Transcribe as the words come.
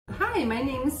Hi, my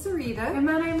name is Sarita. And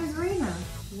my name is Rena.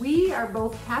 We are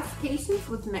both past patients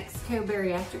with Mexico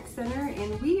Bariatric Center,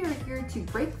 and we are here to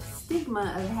break the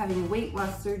stigma of having weight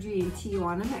loss surgery in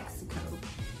Tijuana, Mexico.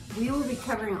 We will be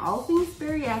covering all things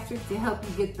bariatric to help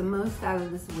you get the most out of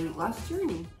this weight loss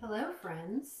journey. Hello,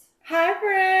 friends. Hi,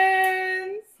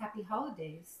 friends. Happy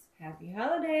holidays. Happy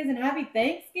holidays and happy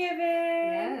Thanksgiving.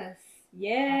 Yes.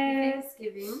 Yes. Happy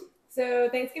Thanksgiving. So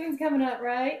Thanksgiving's coming up,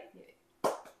 right?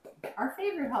 Our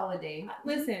favorite holiday.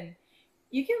 Listen,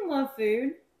 you can love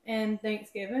food and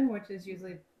Thanksgiving, which is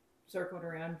usually circled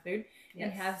around food,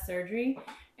 and have surgery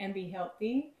and be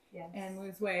healthy and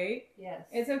lose weight. Yes.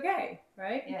 It's okay,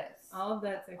 right? Yes. All of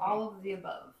that's okay. All of the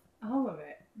above. All of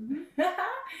it. Mm-hmm.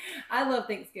 I love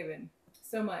Thanksgiving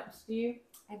so much. Do you?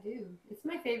 I do. It's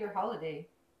my favorite holiday.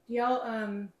 Do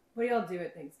y'all what do y'all do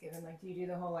at Thanksgiving? Like, do you do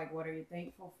the whole, like, what are you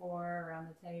thankful for around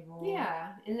the table?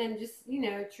 Yeah, and then just,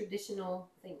 traditional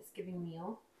Thanksgiving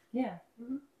meal. Yeah.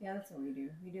 Mm-hmm. Yeah, that's what we do.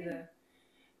 We do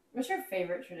what's your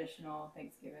favorite traditional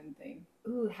Thanksgiving thing?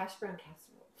 Ooh, hash brown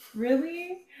casserole.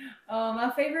 Really? My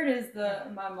favorite is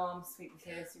my mom's sweet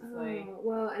potato souffle. Oh,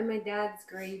 well, and my dad's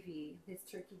gravy, his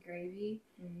turkey gravy.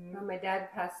 Mm-hmm. Well, my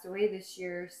dad passed away this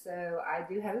year, so I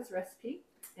do have his recipe.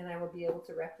 And I will be able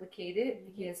to replicate it.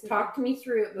 He has talked me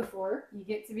through it before. You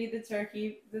get to be the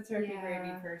turkey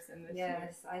gravy person this year.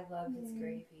 Yes, I love his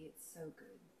gravy. It's so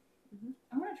good. Mm-hmm.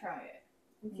 I'm gonna try it.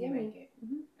 It's you yummy. make it.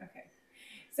 Mm-hmm. Okay.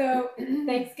 So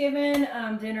Thanksgiving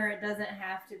dinner, it doesn't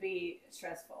have to be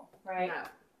stressful, right?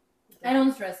 No. I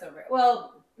don't stress over it.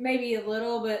 Well, maybe a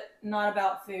little, but not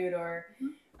about food or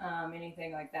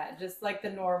anything like that. Just like the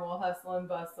normal hustle and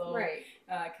bustle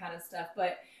kind of stuff.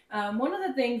 But one of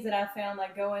the things that I found,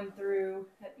 like going through,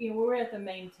 we're at the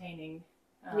maintaining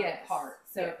part.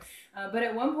 So, but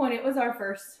at one point it was our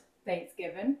first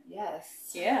Thanksgiving.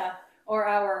 Yes. Yeah. Or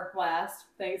our last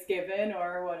Thanksgiving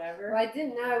or whatever. Well, I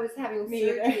didn't know I was having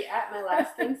surgery at my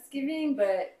last Thanksgiving,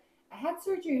 but I had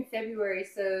surgery in February,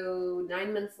 so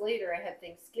 9 months later I had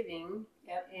Thanksgiving.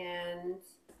 Yep. And,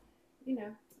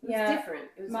 it was different.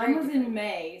 It was Mine was in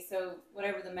May, so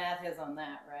whatever the math is on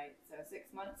that, right? So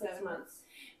 6 months, 7 months.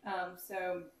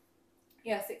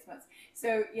 6 months.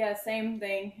 So same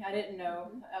thing. I didn't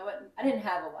know. I didn't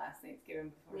have a last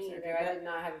Thanksgiving before surgery. I did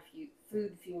not have a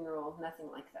food funeral, nothing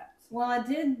like that. Well, I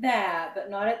did that, but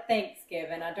not at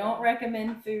Thanksgiving. I don't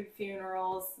recommend food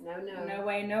funerals. No. No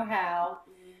way, no how.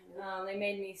 Mm-hmm. They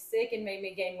made me sick and made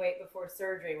me gain weight before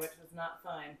surgery, which was not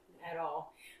fun at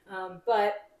all.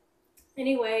 But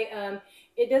anyway,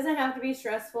 it doesn't have to be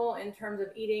stressful in terms of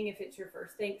eating if it's your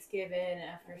first Thanksgiving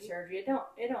after surgery.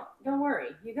 Don't worry.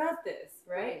 You got this,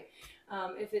 right?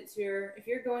 If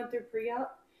you're going through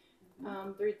pre-op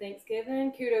through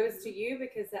Thanksgiving, kudos to you,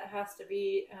 because that has to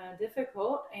be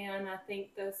difficult. And I think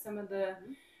some of the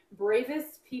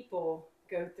bravest people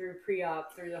go through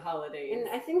pre-op through the holidays. And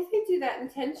I think they do that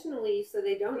intentionally so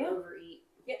they don't overeat.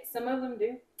 Yeah, some of them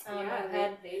do.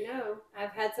 They know. I've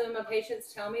had some of my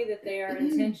patients tell me that they are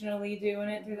intentionally doing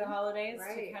it through the holidays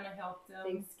to kind of help them.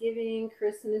 Thanksgiving,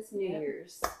 Christmas, New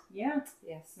Year's. Yeah.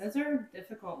 Yes. Those are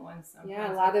difficult ones sometimes.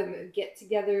 Yeah, a lot of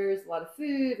get-togethers, a lot of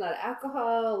food, a lot of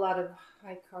alcohol, a lot of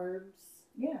high carbs.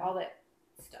 Yeah. All that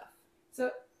stuff.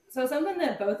 So something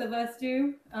that both of us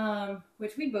do,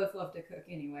 which we both love to cook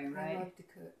anyway, right? I love to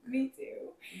cook. Me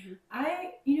too.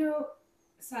 Mm-hmm.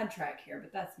 Sidetrack here,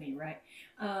 but that's me, right?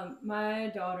 My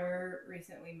daughter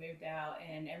recently moved out,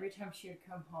 and every time she would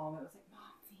come home, it was like,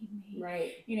 Mom, feed me.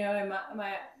 Right. And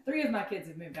my 3 of my kids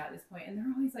have moved out at this point, and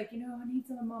they're always like, I need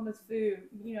some of Mama's food.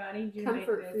 I need you to make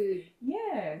comfort food.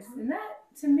 Yes. Mm-hmm. And that,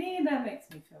 to me, that makes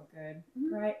me feel good,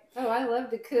 right? Oh, I love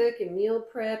to cook and meal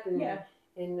prep and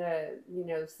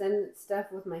send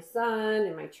stuff with my son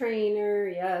and my trainer.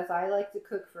 Yes, I like to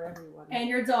cook for everyone. And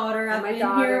your daughter, I've been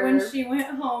here when she went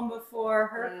home before.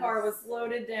 Her car was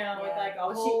loaded down with like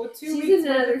a whole 2 weeks. She's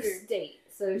in another state,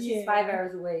 so she's 5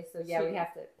 hours away. So we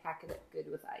have to pack it up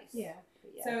good with ice. Yeah.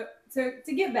 So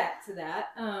to get back to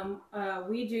that,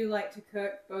 we do like to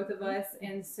cook, both of us,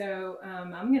 and so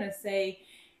I'm gonna say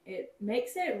it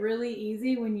makes it really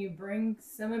easy when you bring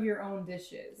some of your own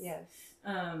dishes. Yes.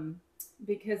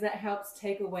 Because that helps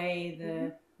take away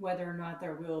the whether or not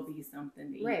there will be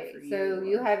something to eat for you. So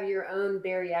you have your own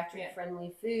bariatric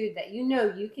friendly food that you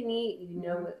can eat. You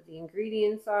know what the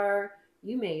ingredients are.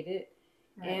 You made it.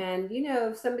 Right. And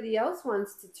if somebody else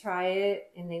wants to try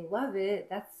it and they love it,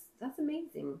 that's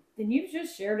amazing. Then you've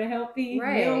just shared a healthy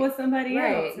meal with somebody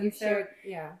else. And shared,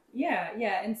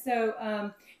 And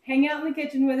so hang out in the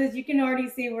kitchen with us. You can already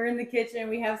see we're in the kitchen.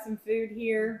 We have some food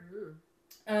here. Mm-hmm.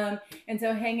 And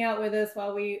so hang out with us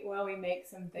while we make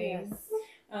some things.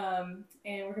 And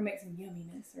we're gonna make some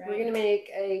yumminess, right? We're going to make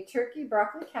a turkey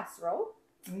broccoli casserole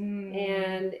Mm.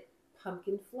 and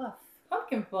pumpkin fluff.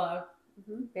 Pumpkin fluff.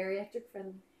 Bariatric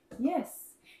friendly. Yes.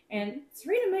 And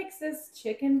Sarita makes this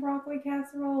chicken broccoli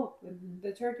casserole with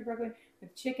the turkey broccoli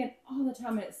with chicken all the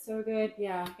time, and it's so good.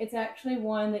 Yeah. It's actually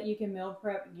one that you can meal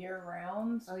prep year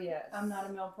round. Oh, yes. I'm not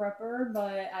a meal prepper,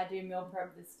 but I do meal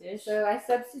prep this dish. So I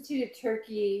substituted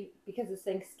turkey because it's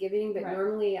Thanksgiving, but Right.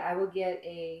 normally I will get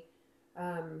a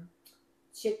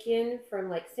chicken from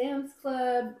like Sam's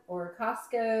Club or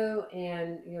Costco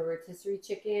and, rotisserie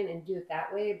chicken and do it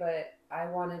that way. But I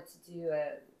wanted to do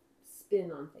a spin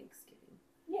on Thanksgiving.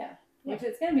 Yeah. Which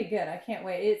it's going to be good. I can't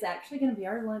wait. It's actually going to be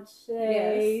our lunch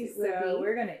today. Yes, so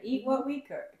we're going to eat what we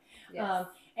cook. Yes.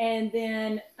 And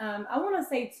then I want to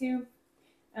say too,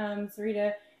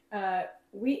 Sarita,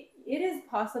 it is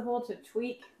possible to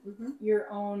tweak your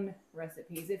own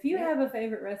recipes. If you have a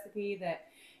favorite recipe that,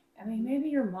 maybe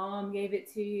your mom gave it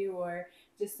to you or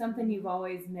just something you've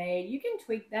always made, you can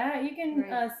tweak that. You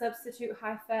can substitute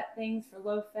high-fat things for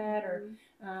low-fat or...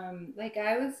 like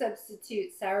I would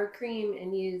substitute sour cream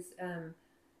and use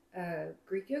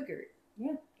Greek yogurt.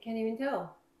 Yeah. Can't even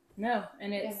tell. No,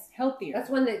 and it's healthier.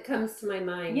 That's one that comes to my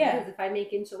mind. Yeah. Because if I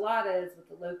make enchiladas with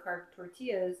the low-carb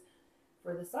tortillas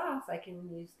for the sauce, I can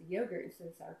use the yogurt instead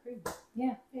of sour cream.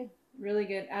 Yeah. Really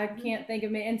good. I can't think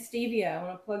of it. And stevia. I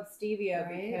want to plug stevia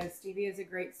because stevia is a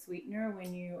great sweetener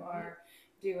when you are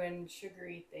doing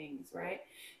sugary things, right?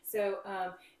 So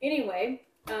anyway,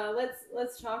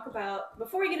 let's talk about,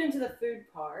 before we get into the food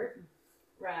part,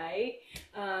 right?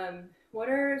 What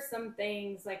are some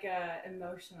things like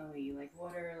emotionally, like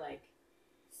what are like?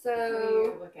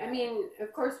 So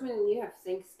of course, when you have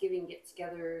Thanksgiving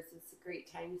get-togethers, it's a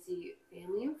great time to see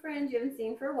family and friends you haven't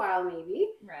seen for a while, maybe.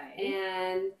 Right.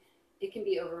 And it can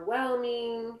be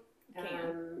overwhelming.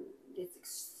 It's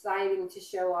exciting to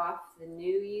show off the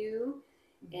new you.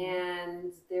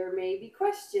 And there may be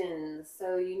questions,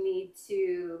 so you need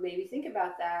to maybe think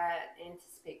about that,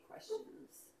 anticipate questions.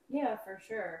 Yeah, for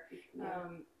sure.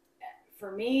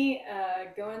 For me,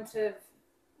 going to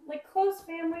like close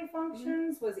family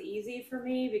functions was easy for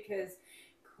me because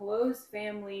close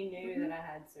family knew that I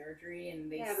had surgery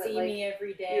and they see me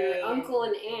every day. Your uncle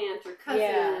and aunt or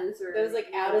cousins or those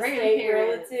like out of state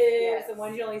relatives, the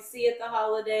ones you only see at the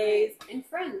holidays. And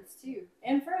friends too.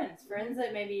 And friends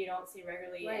that maybe you don't see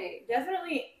regularly. Right.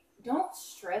 Definitely don't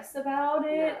stress about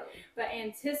it, No. but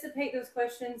anticipate those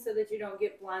questions so that you don't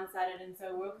get blindsided. And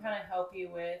so we'll kind of help you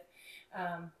with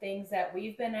things that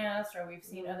we've been asked or we've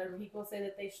seen other people say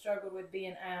that they struggled with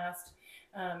being asked.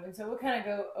 And so we'll kind of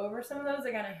go over some of those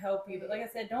that kind of help you. But like I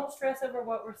said, don't stress over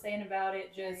what we're saying about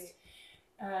it. Just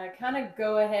kind of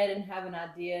go ahead and have an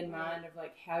idea in mind of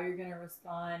like how you're going to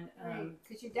respond.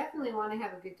 Because you definitely want to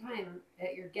have a good time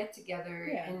at your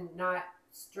get-together and not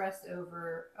stress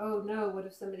over, oh no, what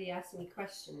if somebody asks me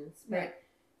questions? But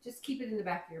just keep it in the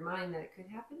back of your mind that it could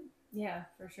happen. Yeah,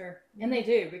 for sure. And they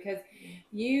do, because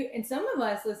you, and some of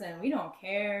us, listen, we don't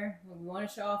care. We want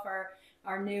to show off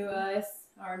our new us,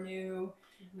 our new,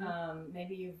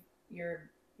 maybe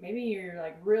you're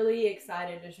like really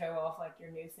excited to show off like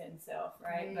your new sin self,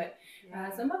 right? But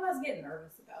some of us get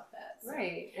nervous about that. So.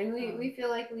 Right. And we feel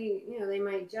like they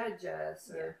might judge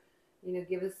us or,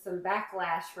 give us some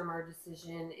backlash from our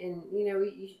decision. And,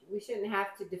 we shouldn't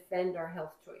have to defend our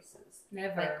health choices.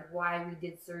 Never. Like why we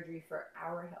did surgery for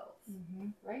our health.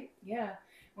 Right? Yeah.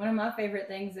 One of my favorite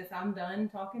things, if I'm done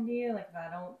talking to you, like if I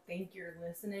don't think you're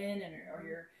listening or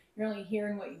you're only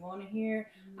hearing what you want to hear,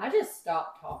 I just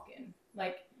stop talking.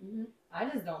 Like, I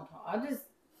just don't talk. I just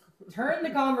turn the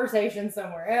conversation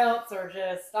somewhere else or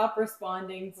just stop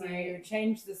responding to you,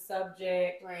 change the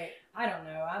subject. Right. I don't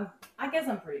know. I guess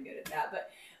I'm pretty good at that.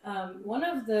 But one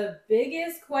of the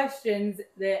biggest questions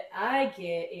that I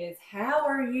get is, how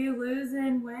are you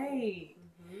losing weight?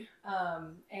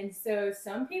 And so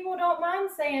some people don't mind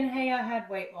saying, hey, I had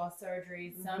weight loss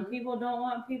surgery. Some people don't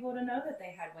want people to know that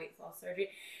they had weight loss surgery.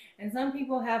 And some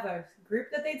people have a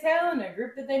group that they tell and a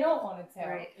group that they don't want to tell.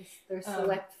 Right. There's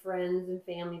select friends and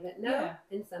family that know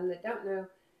and some that don't know.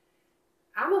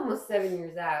 I'm almost 7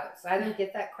 years out, so I don't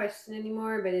get that question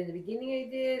anymore. But in the beginning I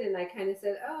did, and I kind of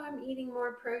said, oh, I'm eating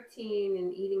more protein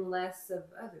and eating less of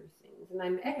other things. And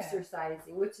I'm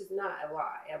exercising, which is not a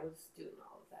lie. I was doing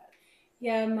all of that.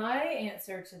 Yeah, my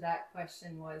answer to that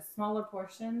question was smaller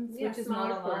portions, which is not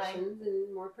a lie. Portions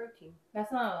and more protein.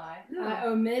 That's not a lie. No. I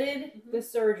omitted the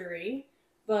surgery,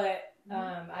 but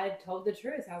I told the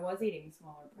truth. I was eating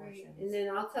smaller portions. And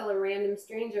then I'll tell a random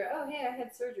stranger, oh, hey, I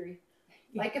had surgery.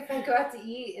 Like if I go out to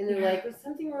eat and they're like, was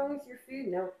something wrong with your food?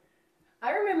 Nope.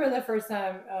 I remember the first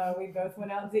time we both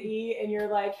went out to eat, and you're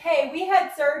like, "Hey, we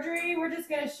had surgery. We're just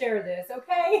gonna share this,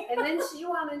 okay?" And then she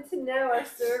wanted to know. Our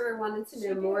server wanted to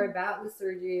know more about the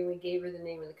surgery, and we gave her the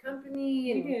name of the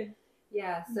company. And You did.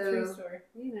 yeah, so True story.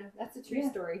 you know, that's a true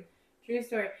story. True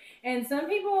story. And some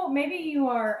people, maybe you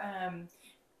are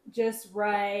just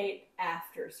right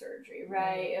after surgery,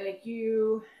 right? Like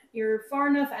you're far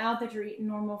enough out that you're eating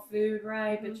normal food,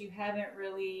 right? But you haven't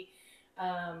really.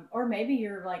 Or maybe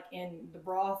you're like in the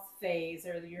broth phase,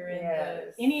 or you're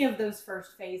in any of those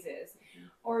first phases,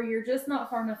 or you're just not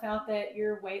far enough out that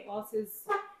your weight loss is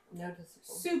noticeable,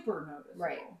 super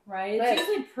noticeable, right? But it's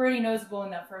usually pretty noticeable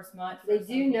in that first month. They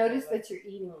do notice that you're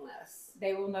eating less.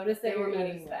 They will notice that you're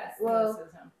eating less. Well,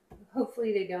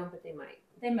 hopefully they don't, but they might.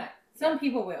 They might. Some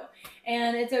people will,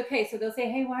 and it's okay. So they'll say,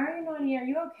 "Hey, why are you not eating? Are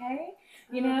you okay?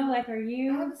 You know, like, are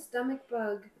you?" I have a stomach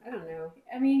bug. I don't know.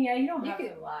 I mean, yeah, you don't have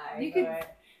to lie. You could.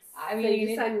 I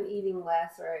mean, I'm eating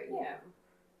less, or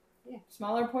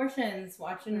smaller portions.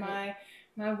 Watching my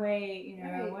weight, you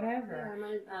know,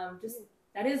 whatever. Just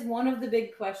that is one of the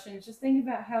big questions. Just think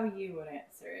about how you would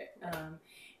answer it.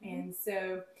 And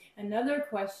so another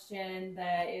question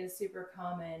that is super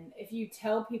common, if you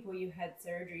tell people you had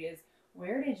surgery, is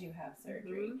where did you have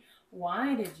surgery?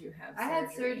 Why did you have surgery? I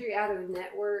had surgery out of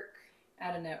network.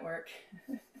 Out of network.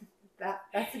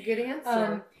 That's a good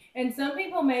answer. And some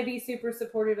people may be super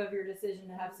supportive of your decision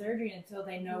to have surgery until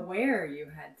they know where you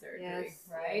had surgery,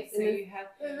 right? Yes. So you have.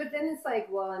 But then it's like,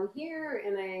 well, I'm here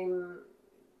and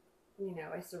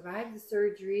I survived the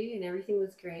surgery and everything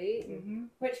was great.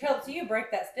 Which helps you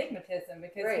break that stigmatism,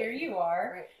 because here you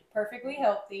are, perfectly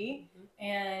healthy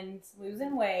and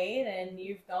losing weight, and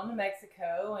you've gone to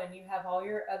Mexico and you have all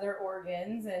your other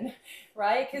organs, and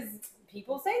right? Because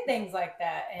people say things like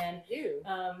that, and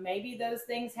maybe those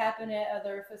things happen at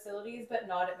other facilities, but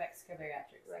not at Mexico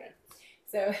Bariatric. Right.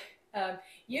 So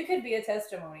you could be a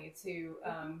testimony to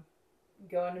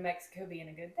going to Mexico being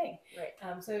a good thing.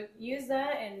 Right. So use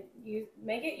that and you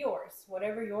make it yours.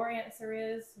 Whatever your answer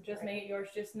is, just make it yours.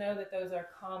 Just know that those are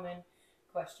common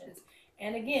questions.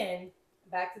 And again,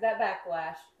 back to that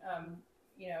backlash,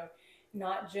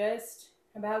 not just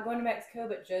about going to Mexico,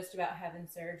 but just about having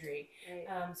surgery.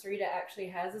 Right. Sarita actually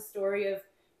has a story of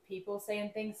people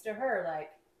saying things to her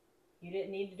like, "You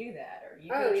didn't need to do that," or "You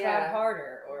could have tried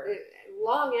harder," or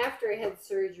long after I had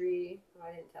surgery. Well,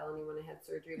 I didn't tell anyone I had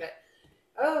surgery, but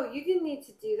 "Oh, you didn't need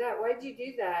to do that. Why'd you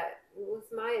do that?"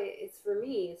 It's for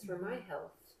me. It's for my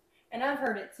health. And I've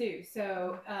heard it too.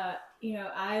 So,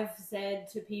 I've said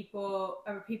to people,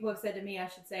 or people have said to me, I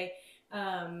should say,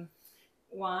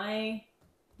 "Why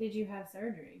did you have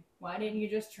surgery? Why didn't you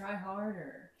just try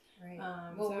harder?" Right.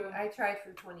 I tried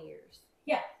for 20 years.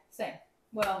 Yeah, same.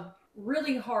 Well,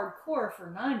 really hardcore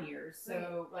for 9 years.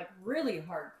 So, like, really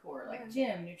hardcore, like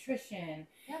gym, nutrition.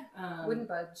 Wouldn't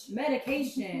budge.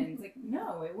 Medications. Like,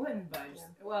 no, it wouldn't budge.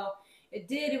 Well, it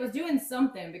did. It was doing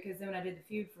something, because then when I did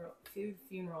the food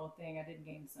funeral thing, I did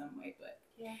gain some weight. But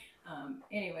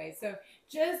anyway, so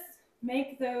just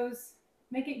make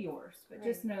it yours. But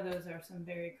just know those are some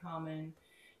very common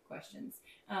questions.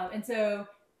 And so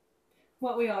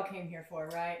what we all came here for,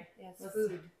 right? Yes,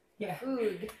 food. Yeah.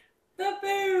 Food. The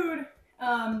food.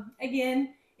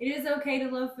 Again, it is okay to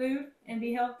love food and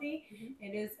be healthy.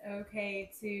 It is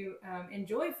okay to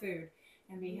enjoy food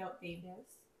and be healthy.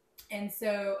 Yes. And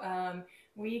so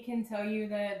we can tell you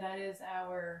that is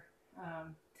our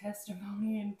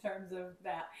testimony in terms of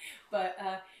that. But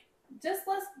just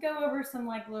let's go over some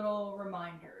like little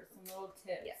reminders, some little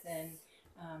tips. Yes.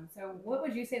 And so what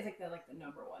would you say is like the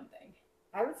number one thing?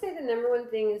 I would say the number one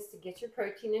thing is to get your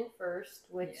protein in first,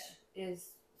 which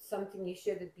is something you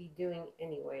should be doing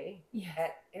anyway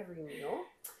at every meal.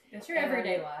 That's your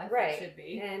everyday life. Right. It should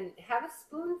be. And have a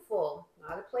spoonful,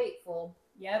 not a plateful.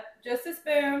 Yep, just a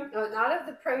spoon. No, not of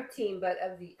the protein, but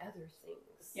of the other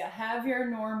things. Yeah, have your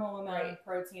normal amount of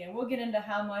protein. And we'll get into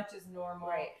how much is normal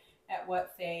at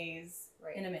what phase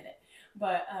in a minute.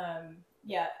 But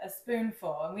a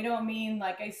spoonful. And we don't mean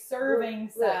like a serving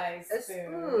size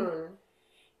spoon.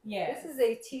 Yeah. This is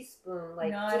a teaspoon,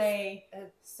 like not just a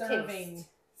serving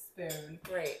spoon.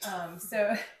 Right.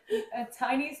 So a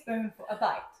tiny spoonful, a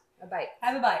bite. A bite.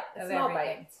 Have a bite of small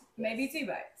everything. bite. Maybe 2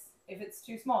 bites if it's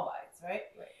 2 small bites, right?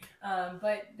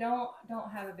 But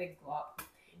don't have a big glop.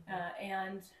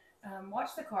 And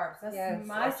watch the carbs. That's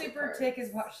my super tip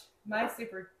is watch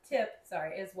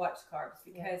carbs,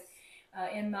 because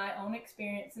in my own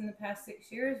experience in the past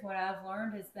 6 years, what I've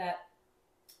learned is that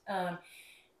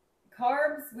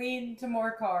carbs lead to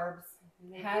more carbs.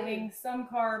 Having some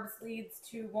carbs leads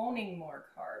to wanting more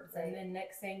carbs. And then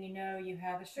next thing you know, you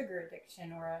have a sugar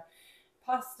addiction or a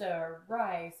pasta or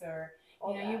rice or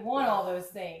you want all those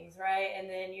things, right? And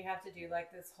then you have to do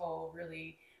like this whole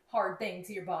really hard thing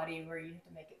to your body where you have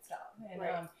to make it stop. And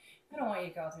I don't want you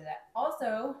to go through that.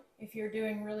 Also, if you're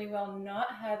doing really well not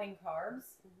having carbs,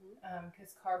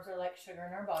 because carbs are like sugar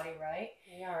in our body, right?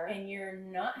 They are. And you're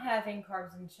not having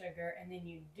carbs and sugar, and then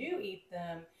you do eat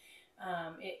them,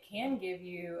 it can give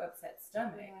you upset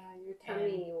stomach. Yeah, your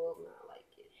tummy will not like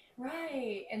it.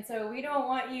 Right. And so we don't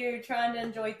want you trying to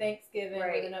enjoy Thanksgiving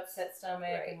with an upset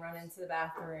stomach and run into the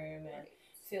bathroom and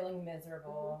feeling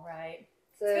miserable, right?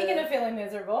 So, speaking of feeling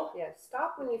miserable. Yeah,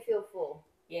 stop when you feel full.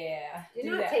 Yeah. Do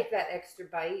not take that extra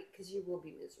bite because you will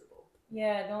be miserable.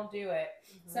 Yeah, don't do it.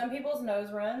 Some people's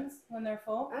nose runs when they're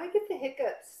full. I get the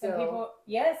hiccups still. Some people,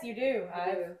 yes, you do.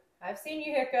 I've seen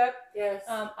you hiccup. Yes.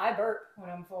 I burp when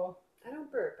I'm full. I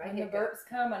don't burp. When the burps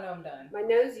come, I know I'm done. My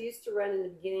nose used to run in the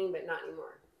beginning, but not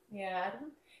anymore. Yeah, I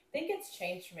don't think it's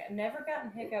changed for me. I've never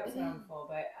gotten hiccups when I'm full,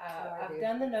 but I've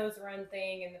done the nose run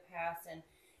thing in the past, and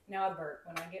now I burp.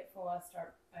 When I get full, I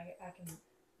can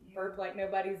burp like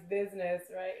nobody's business,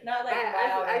 right? Not like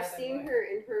loud. I've seen her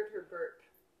and heard her burp.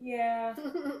 Yeah.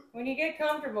 When you get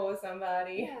comfortable with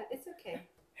somebody. Yeah, it's okay.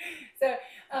 So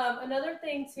another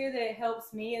thing too that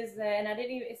helps me is that, and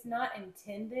it's not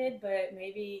intended, but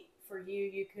maybe for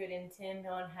you could intend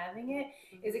on having it,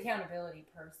 is accountability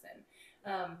person.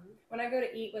 When I go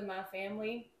to eat with my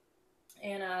family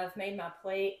and I've made my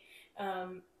plate,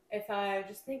 if I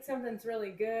just think something's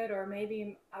really good, or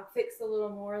maybe I fixed a little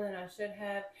more than I should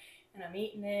have, and I'm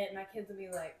eating it, my kids will be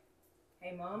like,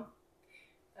 "Hey, Mom,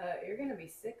 you're going to be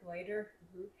sick later.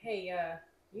 Hey,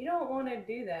 you don't want to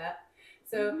do that."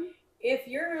 So if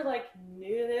you're like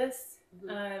new to this,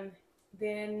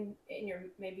 then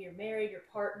maybe you're married, your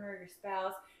partner, your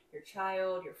spouse, your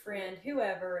child, your friend,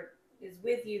 whoever is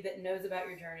with you that knows about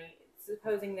your journey,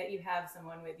 supposing that you have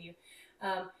someone with you,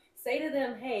 say to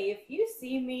them, "Hey, if you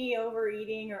see me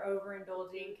overeating or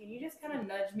overindulging, can you just kind of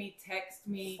nudge me, text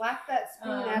me? Slap that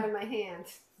spoon out of my hand."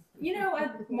 You know, I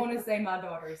want to say my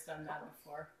daughter's done that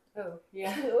before. Oh,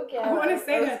 yeah. Okay. I want to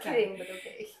say that. Kidding, but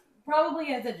okay.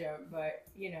 Probably as a joke, but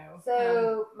you know.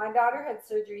 So my daughter had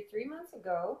surgery 3 months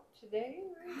ago today,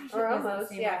 right? Or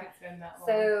almost, yeah. Like it's been that long.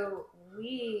 So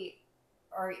we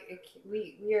are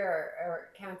our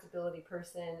accountability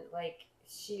person. Like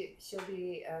she'll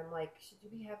be like, "Should you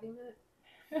be having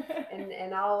that?"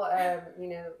 and I'll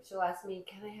she'll ask me,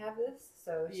 "Can I have this?"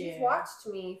 So she's watched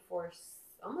me for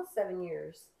almost 7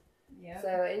 years. Yeah.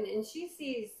 So and she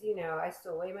sees, I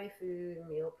still weigh my food and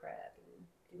meal prep and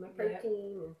do my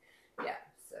protein and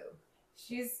so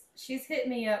she's hit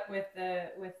me up with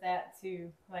that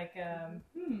too, like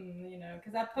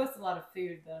because I post a lot of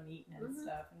food that I'm eating and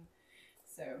stuff, and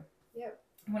so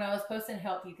when I was posting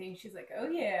healthy things, she's like, "Oh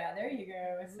yeah, there you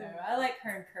go." So I like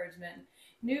her encouragement.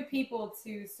 New people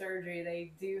to surgery,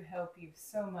 they do help you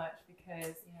so much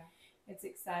because it's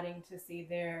exciting to see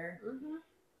their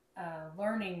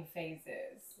learning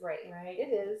phases. Right.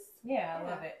 It is. Yeah, I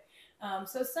love it.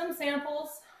 So some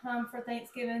samples for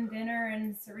Thanksgiving dinner,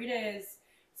 and Sarita is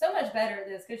so much better at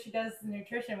this because she does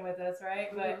nutrition with us,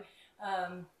 right? But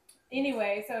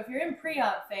anyway, so if you're in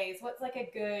pre-op phase, what's like a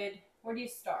good, where do you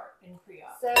start in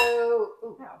pre-op?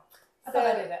 So, I thought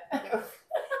I did that.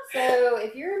 So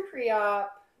if you're in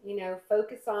pre-op,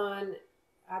 focus on,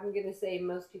 I'm going to say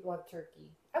most people have turkey.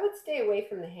 I would stay away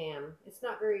from the ham. It's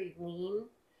not very lean,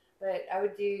 but I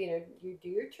would do, you do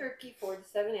your turkey, 4 to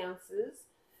 7 ounces.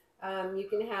 You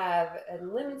can have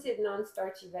unlimited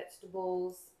non-starchy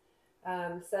vegetables.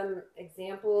 Some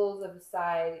examples of the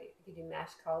side, you could do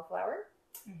mashed cauliflower,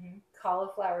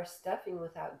 cauliflower stuffing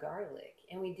without garlic.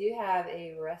 And we do have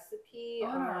a recipe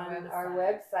on our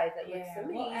website that looks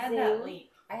amazing. We'll add that link.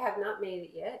 I have not made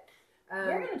it yet.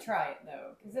 We're going to try it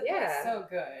though, because it looks so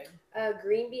good.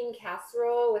 Green bean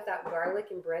casserole without garlic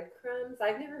and breadcrumbs.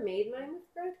 I've never made mine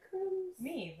with breadcrumbs.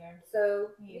 Me either. So,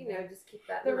 just keep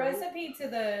that in mind. The recipe to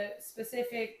the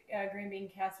specific green bean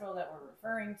casserole that we're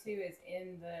referring to is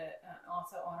in the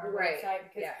also on our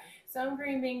website, because some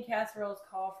green bean casseroles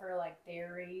call for like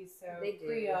dairy, so they do.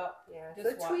 Pre-op. Yeah.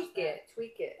 So tweak it.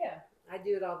 Yeah. I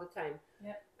do it all the time.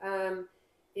 Yep.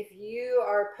 If you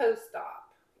are post-op,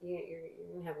 you're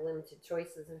going to have limited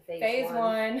choices in phase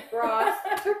one. Broth,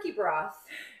 turkey broth.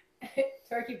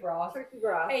 Turkey broth. Turkey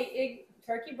broth. Hey,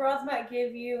 turkey broth might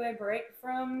give you a break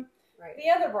from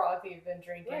the other broth you've been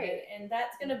drinking, and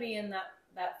that's going to be in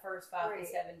that first 5 to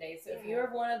 7 days. So if you're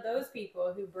one of those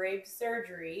people who braved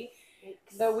surgery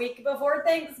the week before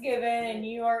Thanksgiving and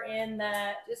you are in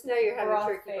that, just know you're having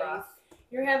turkey broth.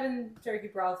 You're having turkey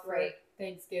broth for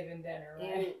Thanksgiving dinner,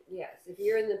 right? And yes, if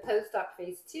you're in the post-op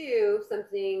phase 2,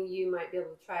 something you might be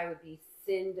able to try would be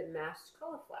thinned mashed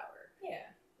cauliflower. Yeah.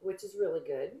 which is really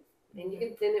good. And you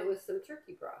can thin it with some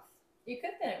turkey broth. You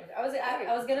could thin it with.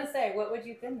 I was gonna say, what would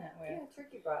you thin that with? Yeah,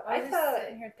 turkey broth. I I was tell just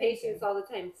sitting here patients thinking. all the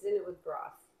time, thin it with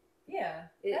broth. Yeah,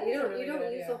 You that is a don't really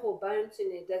good use idea. a whole bunch,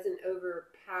 and it doesn't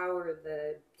overpower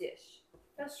the dish.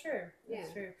 That's true. That's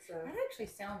Yeah, true. so That actually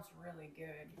sounds really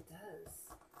good. it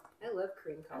does. I love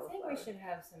cream cauliflower. I think we should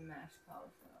have some mashed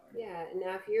cauliflower. Yeah, and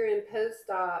now if you're in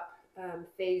post-op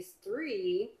phase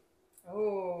 3,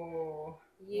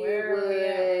 you where would. are we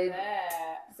at with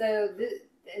that? So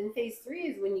in phase 3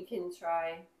 is when you can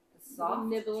try the soft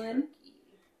nibbling. turkey.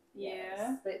 Yeah.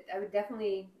 Yes, but I would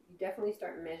definitely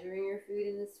start measuring your food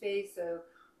in this phase. So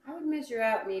I would measure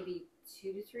out maybe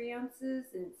 2 to 3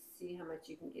 ounces and see how much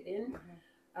you can get in.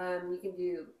 You can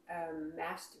do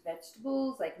mashed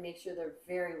vegetables, like make sure they're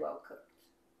very well cooked.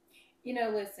 You know,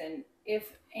 listen,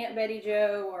 if Aunt Betty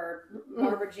Joe or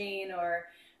Barbara Jean or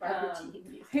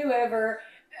whoever,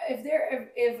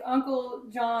 if Uncle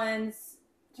John's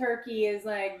turkey is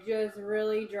like just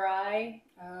really dry,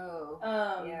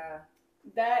 yeah,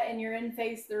 that, and you're in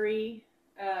phase 3,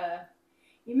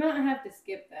 you might have to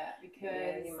skip that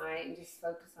because you might, and just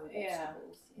focus on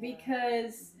vegetables.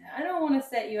 Because I don't want to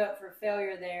set you up for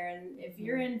failure there. And if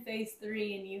you're in phase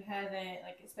 3 and you haven't,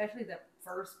 like, especially the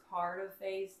first part of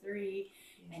phase 3,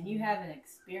 and you haven't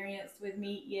experienced with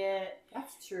meat yet,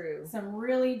 that's true. Some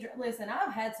really listen,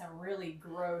 I've had some really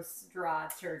gross dry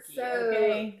turkey.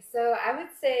 So I would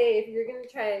say if you're gonna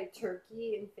try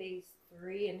turkey in phase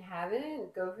 3 and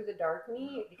haven't, go for the dark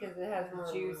meat because it has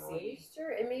more juicy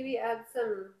moisture, and maybe add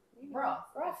some broth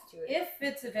to it if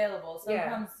it's available.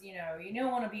 Sometimes you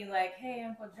don't want to be like, hey,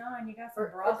 Uncle John, you got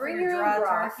some broth for your dry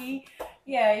turkey.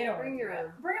 Yeah, you don't bring your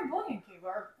own. Bring a bouillon cube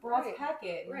or broth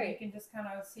packet, and you can just kind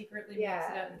of secretly mix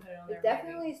it up and put it on there.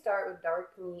 Definitely start with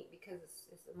dark meat because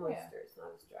it's moister. It's not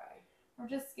as dry. Or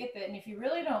just skip it. And if you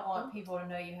really don't want people to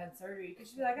know you had surgery, you could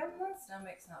just be like, my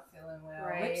stomach's not feeling well,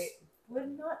 which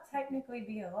would not technically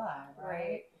be a lie,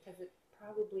 right? Because it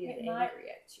probably is angry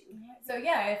at you. So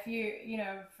yeah, if you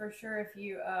for sure, if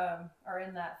you are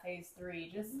in that phase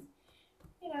 3, just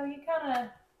you kind of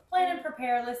plan and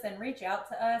prepare. Listen, reach out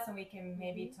to us, and we can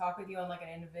maybe talk with you on like an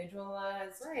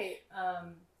individualized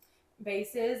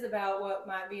basis about what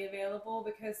might be available,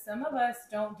 because some of us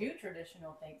don't do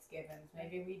traditional Thanksgivings.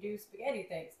 Maybe we do spaghetti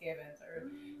Thanksgivings or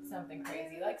something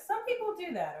crazy. Like some people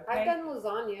do that. Okay, I've done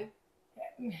lasagna.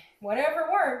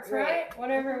 Whatever works, right?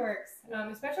 Whatever works.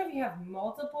 Especially if you have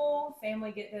multiple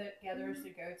family get-togethers to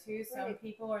go to. Some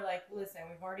people are like, listen,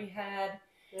 we've already had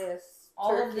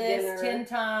all of this dinner 10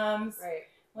 times. Right.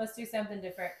 Let's do something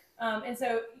different. And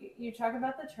so you talk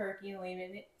about the turkey,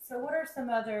 lean. So what are some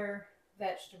other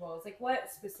vegetables? Like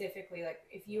what specifically, like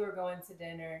if you were going to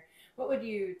dinner, what would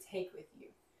you take with you?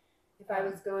 If I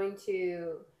was going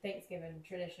to Thanksgiving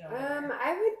traditional dinner?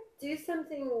 I would do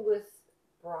something with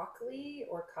broccoli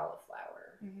or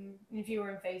cauliflower. And if you were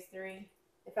in phase 3?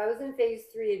 If I was in phase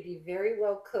 3, it'd be very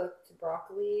well cooked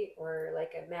broccoli or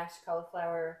like a mashed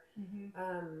cauliflower.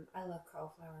 I love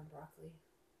cauliflower and broccoli.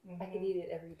 I could eat it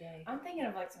every day. I'm thinking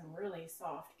of like some really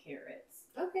soft carrots.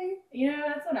 Okay.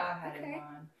 That's what I had in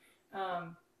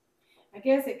mind. I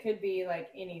guess it could be like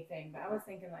anything, but I was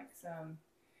thinking like some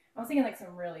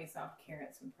really soft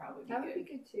carrots would probably be good. That would be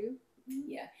good too.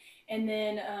 Yeah. And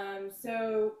then,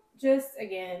 so just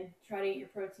again, try to eat your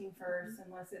protein first,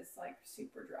 unless it's like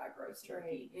super dry, gross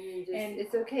turkey. And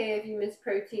it's okay if you miss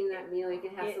protein that meal. You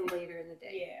can have some later in the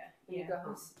day. Yeah. You go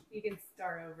home. You can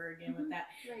start over again with that.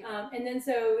 And then,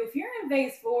 so if you're in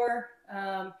phase 4,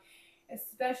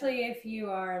 especially if you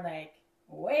are like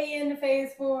way into phase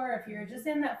 4, if you're just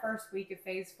in that first week of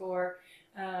phase 4,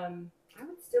 I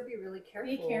would still be really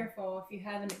careful. Be careful if you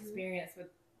haven't experienced with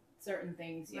certain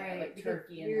things, like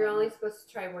turkey. You're only supposed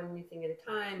to try one new thing at a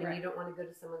time, and you don't want to go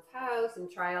to someone's house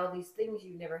and try all these things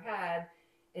you've never had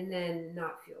and then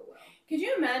not feel well. Could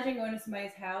you imagine going to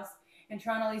somebody's house and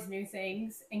trying all these new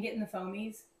things and getting the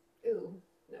foamies? Ooh,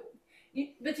 no.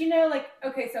 But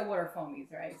okay, so what are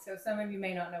foamies, right? So some of you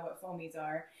may not know what foamies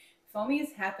are.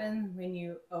 Foamies happen when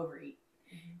you overeat.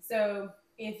 So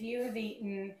if you have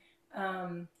eaten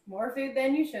more food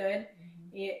than you should,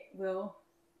 it will,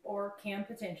 or can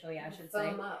potentially, I should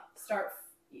say, start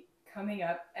coming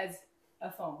up as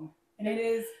a foam. And it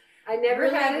is I never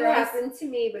really had gross. It happen to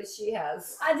me, but she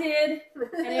has. I did,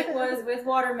 and it was with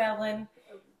watermelon.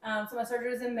 So my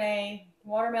surgery was in May.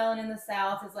 Watermelon in the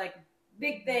South is like a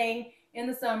big thing in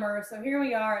the summer. So here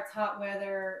we are, it's hot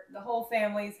weather. The whole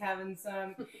family's having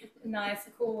some nice,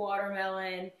 cool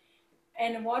watermelon.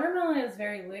 And watermelon is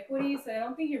very liquidy, so I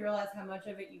don't think you realize how much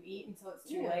of it you eat until it's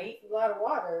too late. It's a lot of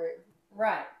water.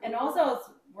 Right. And also I was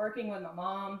working with my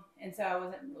mom, and so I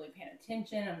wasn't really paying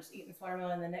attention. I'm just eating this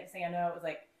watermelon, and the next thing I know, it was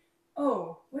like,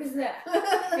 oh, what is that?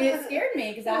 And it scared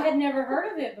me because I had never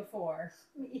heard of it before.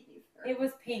 Me either. It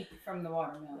was pink from the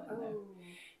watermelon. Oh.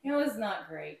 It was not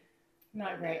great.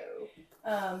 Not great.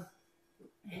 No.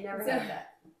 Never had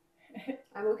that.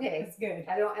 I'm okay. It's good.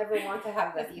 I don't ever want to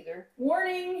have that either.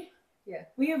 Warning. Yeah.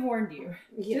 We have warned you.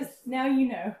 Yes. Just now you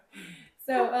know.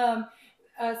 So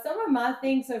some of my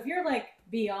things, so if you're like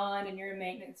beyond and you're in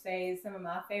maintenance phase, some of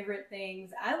my favorite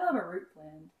things, I love a root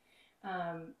blend.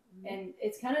 And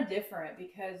it's kind of different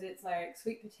because it's like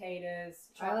sweet potatoes,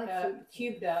 chopped up,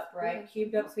 cubed up, right? Yeah.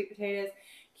 Cubed up sweet potatoes,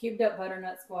 cubed up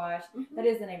butternut squash. Mm-hmm. That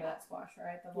is the name of that squash,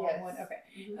 right? The long one.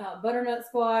 Okay. Mm-hmm. Butternut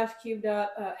squash cubed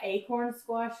up, acorn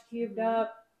squash cubed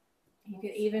up. You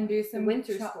could even do some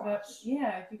winter squash. Up,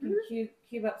 yeah, if you can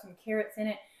cube up some carrots in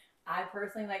it. I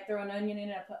personally like throwing onion in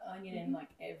it. I put onion in like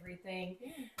everything,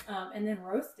 and then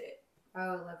roast it. Oh,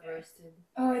 I love roasted.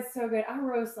 Oh, it's so good. I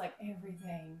roast like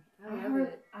everything. I love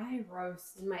it. I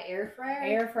roast in my air fryer.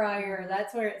 Air fryer.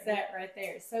 That's where it's at right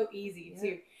there. It's so easy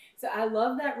too. So I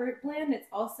love that root blend. It's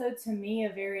also to me a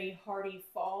very hearty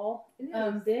fall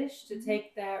dish to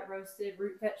take that roasted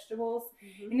root vegetables,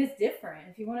 and it's different.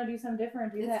 If you want to do something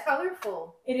different, do that. It's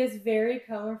colorful. It is very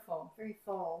colorful. Very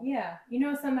fall. Yeah. You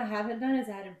know, something I haven't done is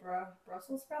added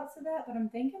Brussels sprouts to that, but I'm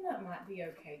thinking that might be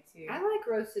okay too. I like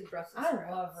roasted Brussels sprouts.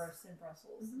 I love roasted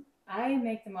Brussels. I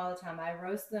make them all the time. I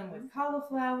roast them with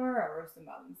cauliflower. I roast them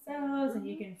by themselves, and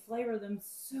you can flavor them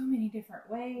so many different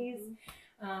ways.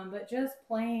 But just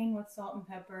plain with salt and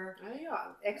pepper. Oh yeah,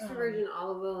 extra virgin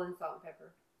olive oil and salt and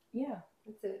pepper. Yeah,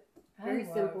 that's it. Very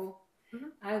simple.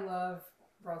 I love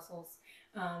Brussels.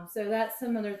 So that's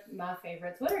some of my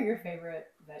favorites. What are your favorite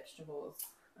vegetables?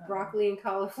 Broccoli and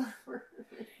cauliflower.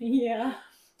 Yeah.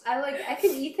 I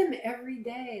can eat them every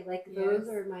day. Like those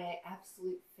are my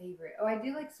absolute favorite. Oh, I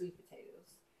do like sweet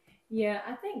potatoes. Yeah,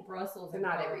 I think Brussels. But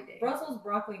not every day. Brussels,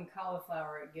 broccoli, and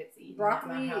cauliflower gets eaten at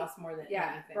my house more than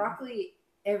anything. Broccoli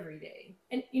every day.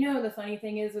 And you know the funny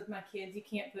thing is with my kids, you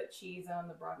can't put cheese on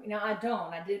the broccoli. Now I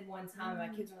don't. I did one time. My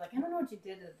kids were like, "I don't know what you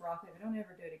did to the broccoli, but don't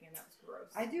ever do it again. That was gross."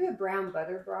 I do a brown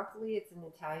butter broccoli. It's an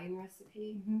Italian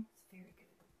recipe. It's very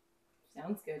good.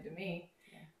 Sounds good to me.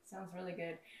 Yeah, sounds really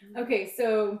good. Okay,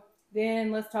 so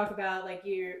then let's talk about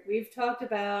we've talked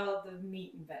about the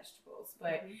meat and vegetables,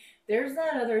 but there's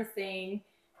that other thing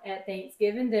at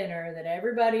Thanksgiving dinner that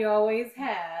everybody always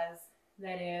has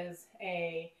that is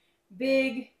a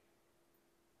big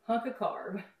hunk of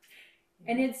carb,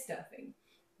 and it's stuffing.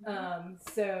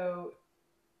 So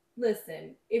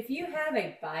listen, if you have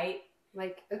a bite,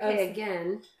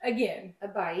 again, a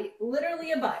bite,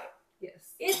 literally a bite,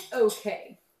 yes, it's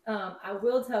okay. I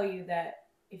will tell you that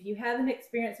if you haven't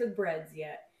experienced with breads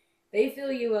yet, they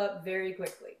fill you up very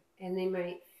quickly, and they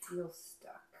might feel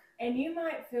stuck, and you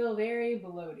might feel very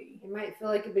bloaty. It might feel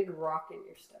like a big rock in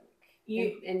your stomach.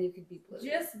 And you could be bloated.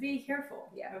 Just be careful.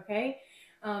 Yeah. Okay.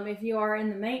 If you are in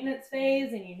the maintenance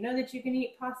phase and you know that you can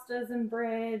eat pastas and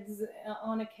breads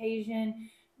on occasion,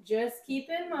 just keep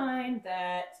in mind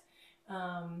that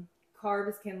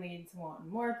carbs can lead to wanting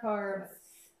more carbs.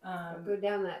 Go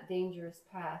down that dangerous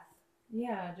path.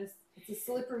 Yeah, it's a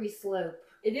slippery slope.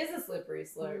 It is a slippery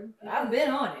slope. I've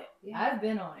been on it. Yeah. I've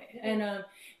been on it. Yeah. And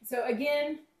so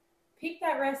again, peek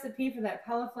that recipe for that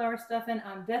cauliflower stuffing.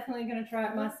 I'm definitely going to try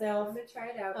it myself. I'm going to try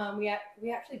it out. We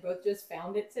actually both just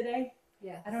found it today.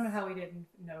 Yeah. I don't know how we didn't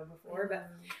know before, but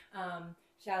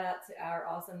shout out to our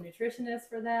awesome nutritionist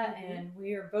for that. And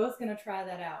we are both going to try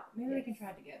that out. Maybe we can try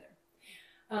it together.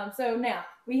 So now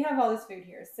we have all this food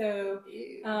here. So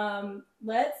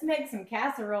let's make some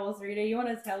casseroles. Rita, you want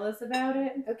to tell us about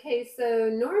it? Okay,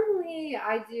 so normally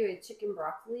I do a chicken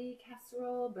broccoli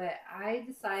casserole, but I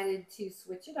decided to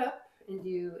switch it up and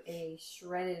do a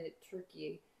shredded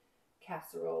turkey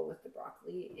casserole with the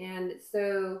broccoli. And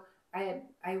so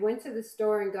I went to the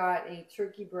store and got a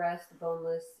turkey breast,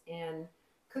 boneless, and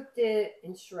cooked it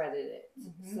and shredded it.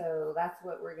 So that's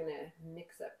what we're gonna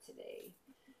mix up today.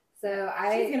 So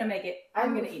she's gonna make it.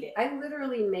 I'm gonna eat it. I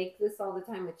literally make this all the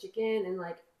time with chicken, and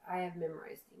I have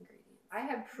memorized the ingredients. I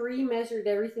have pre-measured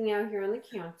everything out here on the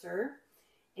counter,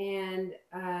 and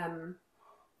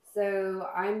so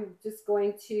I'm just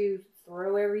going to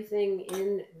throw everything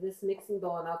in this mixing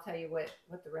bowl, and I'll tell you what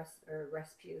the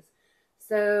recipe is.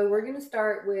 So we're going to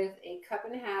start with 1.5 cups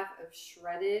of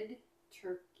shredded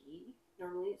turkey.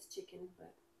 Normally it's chicken,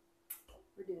 but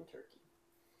we're doing turkey.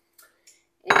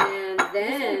 And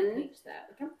then,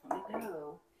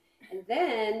 and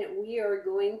then we are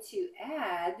going to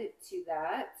add to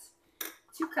that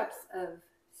 2 cups of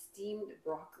steamed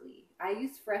broccoli. I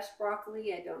use fresh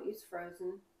broccoli. I don't use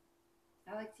frozen.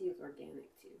 I like to use organic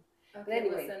too. Okay, but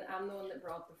anyway, listen, I'm the one that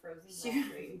brought the frozen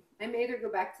broccoli. I made her go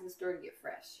back to the store to get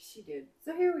fresh. She did.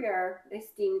 So here we are. I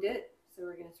steamed it. So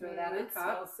we're going to throw that on It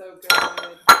top. smells so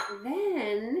good.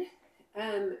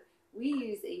 Then we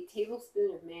use a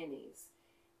tablespoon of mayonnaise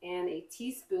and a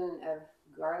teaspoon of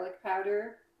garlic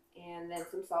powder and then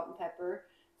some salt and pepper.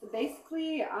 So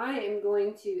basically I am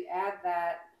going to add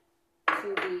that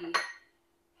to the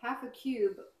half a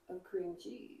cube of cream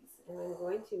cheese. And I'm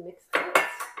going to mix it.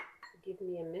 Give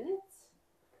me a minute.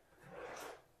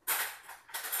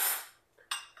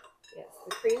 Yes,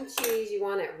 the cream cheese you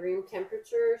want at room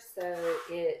temperature so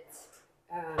it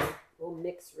will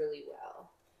mix really well.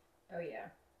 Oh yeah.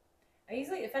 I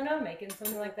usually, if I know I'm making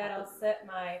something like that, I'll set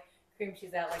my cream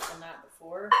cheese out like the night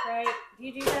before, right? Do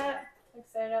you do that? Like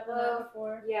set it out the night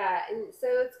before? Yeah, and so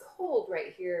it's cold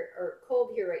right here, or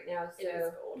cold here right now. So it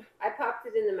is cold. I popped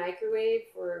it in the microwave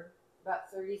for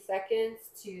about 30 seconds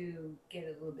to get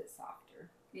it a little bit softer.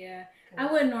 Yeah, I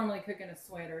wouldn't normally cook in a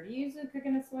sweater. Do you usually cook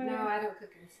in a sweater? No, I don't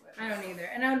cook in a sweater. I don't either.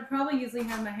 And I would probably usually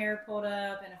have my hair pulled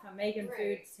up, and if I'm making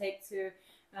food to take to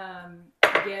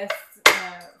guest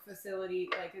facility,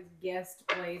 like a guest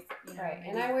place, you know. Right,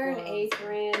 and I wear an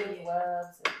apron and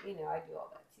gloves, and you know, I do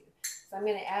all that too. So I'm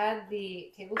going to add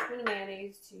the tablespoon of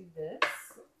mayonnaise to this.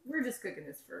 We're just cooking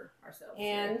this for ourselves.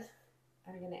 And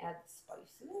I'm going to add the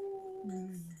spices.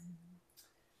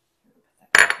 Put that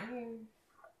right here.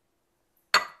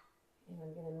 And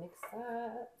I'm going to mix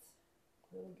that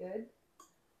really good.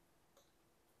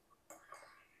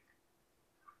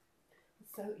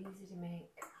 It's so easy to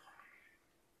make.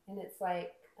 And it's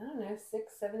like, I don't know,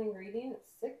 6, 7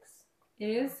 ingredients. 6. It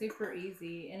is super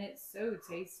easy, and it's so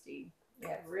tasty.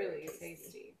 Yeah, it's really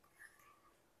tasty.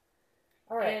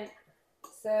 All right. And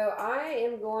so I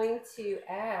am going to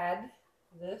add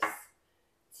this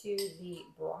to the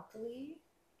broccoli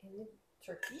and the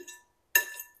turkey.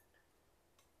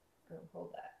 Oh,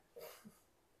 hold that.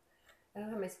 I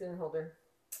don't have my spoon holder.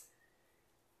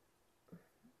 Are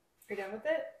you done with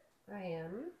it? I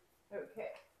am.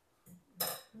 Okay.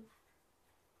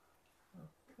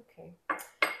 Okay.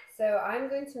 So I'm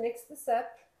going to mix this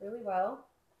up really well.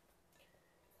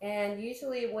 And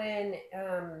usually when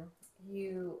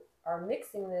you are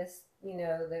mixing this, you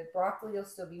know, the broccoli will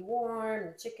still be warm,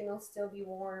 the chicken will still be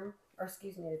warm, or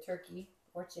excuse me, the turkey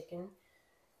or chicken.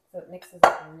 So it mixes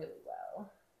up really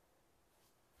well.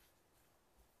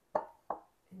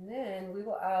 And then we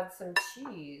will add some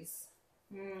cheese.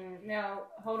 Now,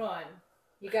 hold on.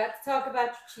 You got to talk about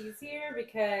your cheese here,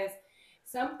 because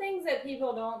some things that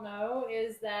people don't know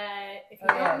is that if you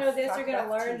don't know this, you're going to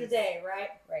learn today, right?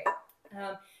 Right.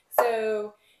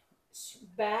 So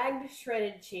bagged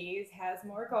shredded cheese has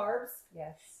more carbs.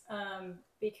 Yes.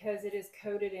 Because it is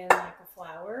coated in like a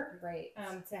flour. Right.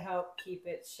 To help keep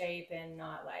its shape and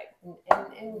not like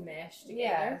and mesh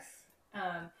together.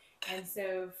 Yes. And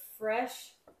so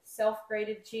fresh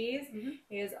self-grated cheese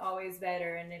is always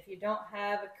better. And if you don't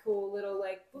have a cool little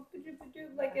like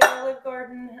an Olive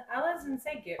Garden, I listen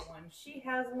say get one. She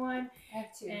has one. I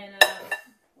have 2. And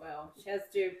well, she has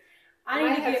 2. I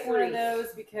need to get 3. One of those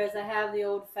because I have the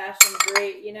old-fashioned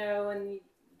grate, you know, and you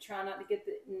try not to get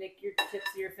nick your tips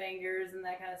of your fingers and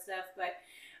that kind of stuff. But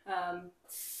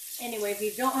anyway, if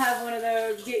you don't have one of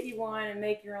those, get you one and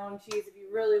make your own cheese if you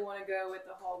really want to go with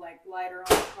the whole like lighter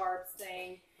on carbs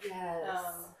thing. Yes.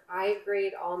 I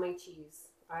grate all my cheese.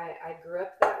 I grew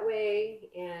up that way,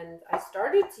 and I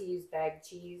started to use bagged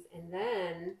cheese, and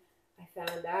then I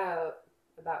found out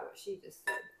about what she just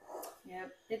said.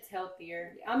 Yep, it's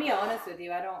healthier. I'll be honest with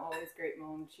you, I don't always grate my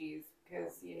own cheese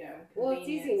because, you know, well, it's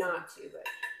easy not to, but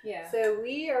yeah. So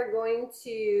we are going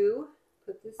to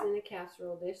put this in a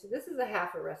casserole dish. So this is a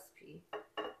half a recipe.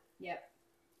 Yep.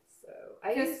 So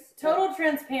I use total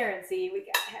transparency. We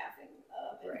got half in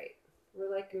the oven. Right.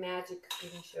 We're like a magic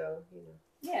cooking show, you know.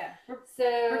 Yeah.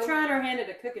 We're trying our hand at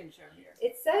a cooking show here.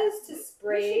 It says to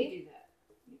spray. We should do that.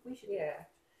 We should. Yeah.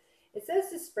 It says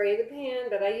to spray the pan,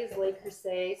 but I use Le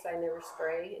Creuset, so I never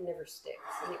spray. It never sticks,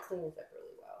 and it cleans up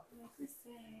really well. Le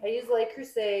Creuset. I use Le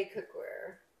Creuset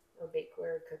cookware, or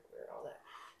bakeware, cookware, all that.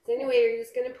 So anyway, you're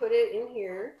just going to put it in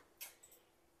here,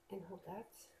 and hold that.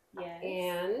 Yes.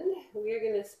 And we're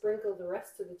going to sprinkle the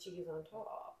rest of the cheese on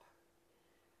top.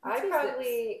 I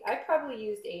probably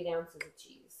used 8 ounces of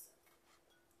cheese.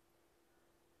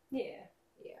 Yeah.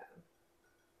 Yeah.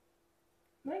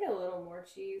 I like a little more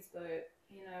cheese, but,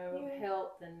 you know,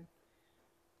 health and,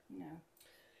 you know,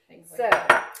 things like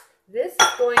that. So, this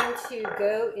is going to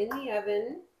go in the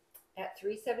oven at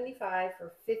 375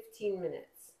 for 15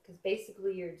 minutes. Because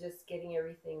basically you're just getting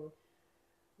everything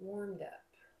warmed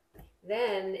up.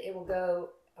 Then it will go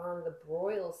on the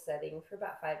broil setting for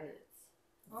about 5 minutes.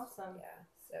 Awesome. Yeah.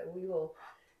 So we will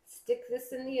stick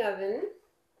this in the oven.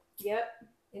 Yep.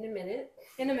 In a minute.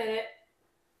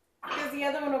 Because the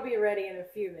other one will be ready in a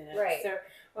few minutes. Right. So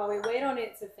while we wait on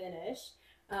it to finish,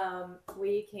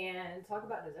 we can talk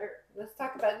about dessert. Let's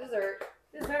talk about dessert.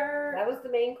 Dessert. That was the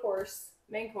main course.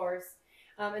 Main course.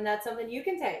 And that's something you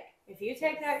can take. If you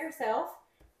take that yourself,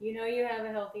 you know you have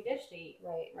a healthy dish to eat.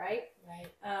 Right. Right?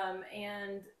 Right.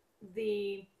 And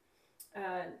the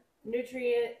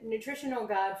nutritional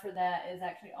guide for that is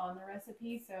actually on the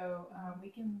recipe, so we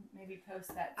can maybe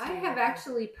post that too. I have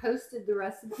actually posted the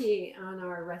recipe on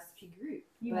our recipe group.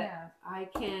 You have. I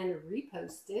can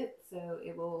repost it, so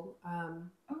it will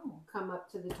come up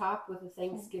to the top with a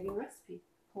Thanksgiving recipe.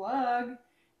 Plug.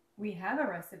 We have a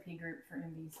recipe group for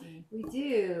NBC. We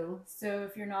do. So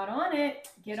if you're not on it,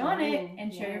 get on it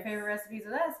and share your favorite recipes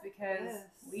with us, because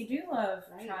we do love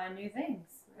trying new things,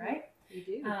 right? We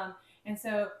do. And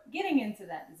so getting into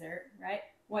that dessert, right?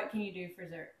 What can you do for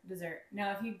dessert?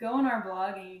 Now, if you go on our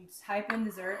blog and you type in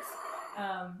desserts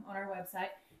on our website,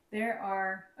 there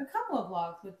are a couple of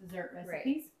blogs with dessert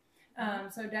recipes.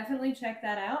 Right. So definitely check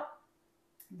that out.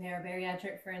 They're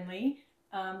bariatric friendly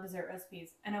dessert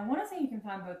recipes. And I want to say you can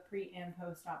find both pre and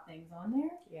post-op things on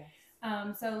there.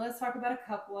 Yes. So let's talk about a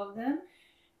couple of them.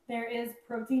 There is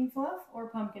protein fluff or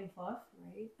pumpkin fluff.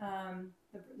 Right.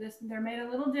 They're made a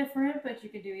little different, but you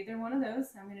could do either one of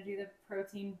those. I'm going to do the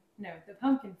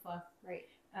pumpkin fluff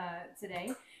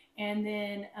today. And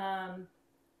then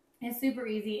it's super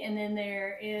easy. And then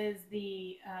there is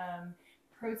the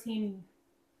protein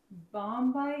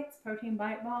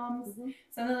bite bombs,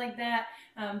 something like that.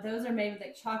 Those are made with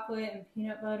like chocolate and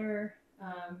peanut butter,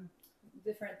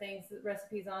 different things,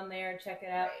 recipes on there. Check it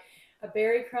out. Right. A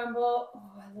berry crumble. Oh,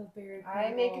 I love berry crumble.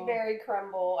 I make a berry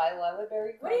crumble. I love a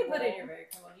berry crumble. What do you put in your berry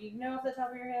crumble? Do you know off the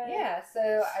top of your head? Yeah,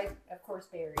 so of course,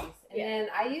 berries. And then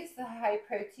I use the high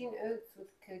protein oats with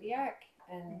Kodiak,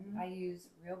 and I use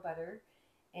real butter.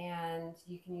 And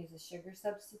you can use a sugar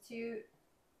substitute,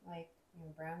 like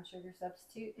brown sugar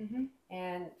substitute.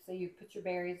 And so you put your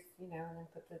berries, and then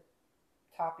put the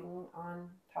topping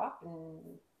on top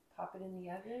and pop it in the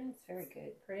oven. It's very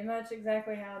good. Pretty much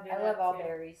exactly how I do it. I love all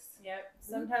berries. Yep.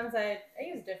 Sometimes I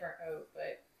use different oat,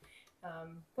 but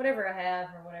whatever I have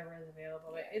or whatever is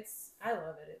available. But I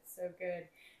love it. It's so good.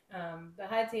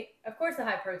 Of course, the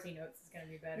high protein oats is going to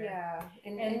be better. Yeah,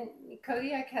 and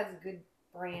Kodiak has a good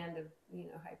brand of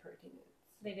high protein oats.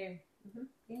 They do.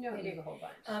 They do a whole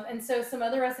bunch. And so some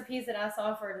other recipes that I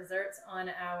saw for desserts on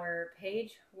our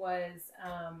page was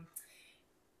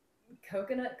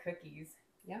coconut cookies.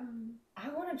 Yum. I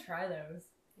want to try those.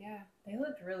 Yeah. They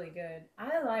looked really good.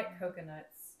 I like coconut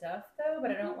stuff though,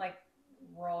 but I don't like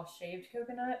raw shaved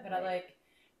coconut, but I like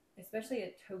especially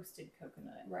a toasted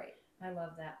coconut. Right. I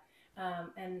love that.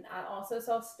 And I also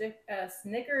saw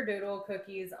snickerdoodle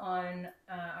cookies on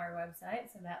our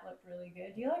website, so that looked really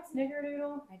good. Do you like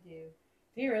snickerdoodle? I do.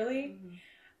 Do you really?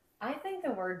 I think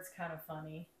the word's kind of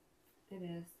funny. It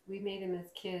is. We made them as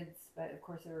kids, but of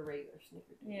course they were regular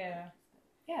snickerdoodle. Yeah.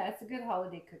 Yeah, it's a good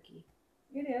holiday cookie.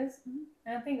 It is.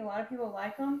 And I think a lot of people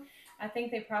like them. I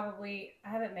think I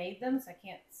haven't made them, so I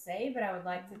can't say, but I would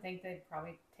like to think they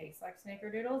probably taste like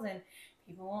snickerdoodles, and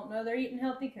people won't know they're eating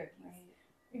healthy cookies. Right.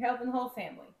 You're helping the whole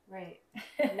family. Right.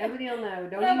 Nobody will know.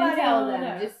 Don't even tell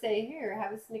them. Just say, here,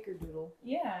 have a snickerdoodle.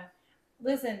 Yeah.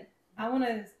 Listen, I want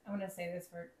to say this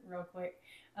real quick.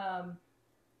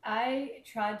 I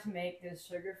tried to make this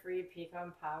sugar-free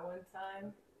pecan pie one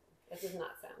time. That does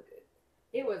not sound good.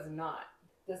 It was not.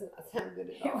 It does not sound good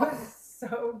at all. It was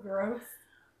so gross.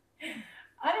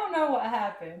 I don't know what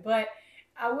happened, but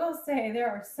I will say there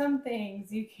are some things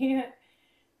you can't.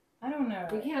 I don't know.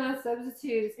 You cannot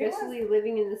substitute, especially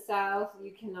living in the South.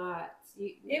 You cannot.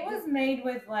 It was made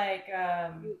with like,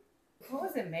 what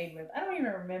was it made with? I don't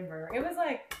even remember.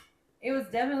 It was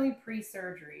definitely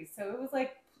pre-surgery. So it was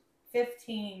like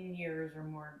 15 years or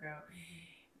more ago.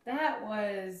 That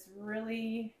was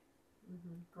really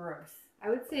gross. I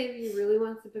would say if you really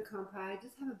want the pecan pie,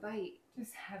 just have a bite.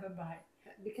 Just have a bite.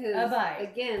 Because,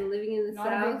 again, living in the South,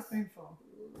 not a big spoonful.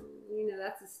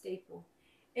 That's a staple.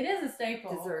 It is a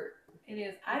staple. Dessert. It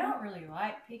is. I don't really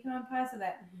like pecan pie, so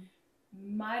that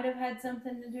might have had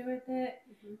something to do with it.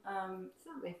 It's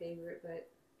not my favorite, but...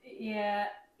 Yeah.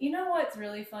 You know what's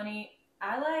really funny?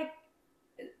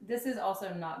 This is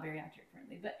also not bariatric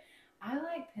friendly, but I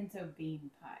like pinto bean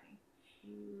pie.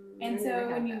 And so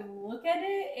when you look at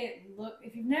it,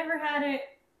 if you've never had it,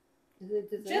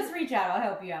 just reach out. I'll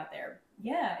help you out there.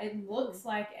 Yeah, it looks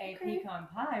like a pecan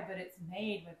pie, but it's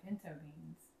made with pinto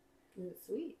beans. Is it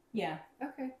sweet? Yeah.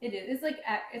 Okay. It is.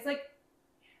 It's like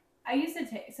I used to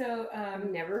take, so, I've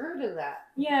never heard of that.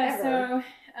 yeah, ever.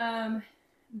 so,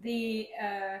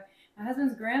 my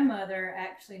husband's grandmother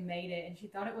actually made it, and she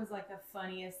thought it was like the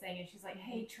funniest thing. And she's like,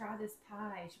 "Hey, try this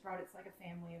pie." She brought it to like a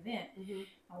family event.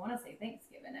 I want to say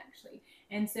Thanksgiving actually.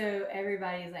 And so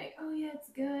everybody's like, "Oh yeah, it's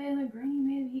good. And the granny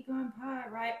made a pecan pie,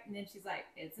 right?" And then she's like,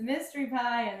 "It's a mystery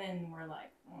pie." And then we're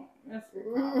like, "Oh, mystery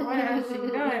pie. What has she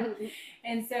done?"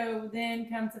 And so then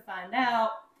come to find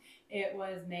out, it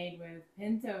was made with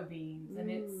pinto beans,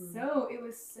 and it was so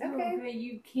good.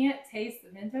 You can't taste the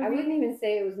pinto beans. I wouldn't even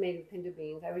say it was made with pinto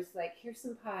beans. I was like, here's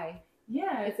some pie.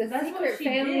 Yeah, it's a that's secret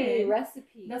family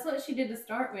recipe. That's what she did to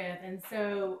start with. And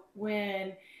so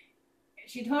when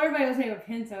she told everybody it was made with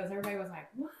pintos, everybody was like,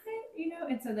 "What?"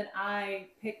 And so then I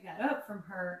picked that up from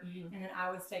her, and then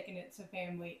I was taking it to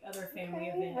other family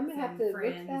events. I'm gonna have to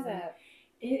look that up.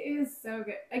 It is so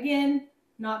good. Again,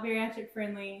 not bariatric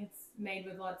friendly. It's made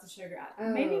with lots of sugar.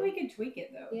 Maybe we could tweak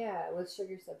it though. Yeah, with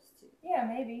sugar substitute. Yeah,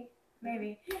 maybe.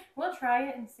 Yeah. We'll try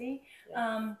it and see.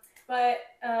 Yes. But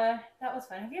that was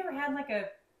fun. Have you ever had like a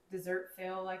dessert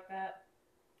fail like that?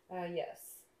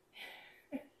 Yes.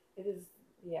 It is.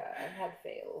 Yeah, I've had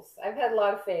fails. I've had a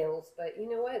lot of fails, but you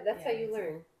know what? That's how you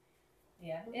learn.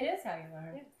 Yeah, it is how you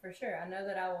learn, for sure. I know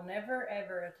that I will never,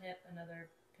 ever attempt another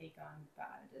pecan pie.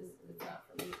 It's not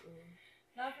for me.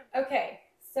 Okay,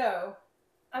 so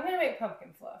I'm going to make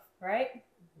pumpkin fluff, right?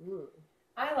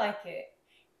 I like it.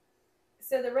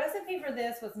 So the recipe for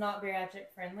this was not bariatric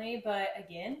friendly, but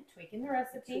again, tweaking the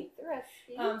recipe.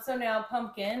 So now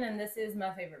pumpkin, and this is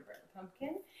my favorite brand,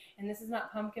 pumpkin. And this is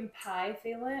not pumpkin pie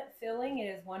filling. It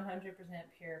is 100%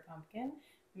 pure pumpkin.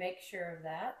 Make sure of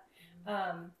that.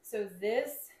 So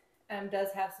this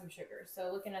does have some sugar.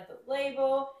 So looking at the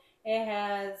label, it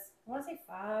has, I want to say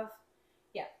 5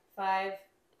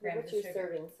 grams of sugar. What's your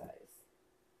serving size?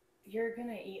 You're going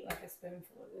to eat like a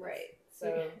spoonful of this. Right.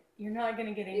 So you're not going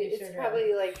to get any sugar. It's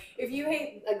probably like, if you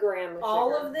ate a gram of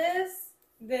all of this,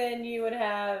 then you would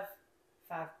have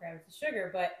 5 grams of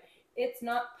sugar. But it's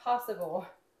not possible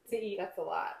to eat. That's a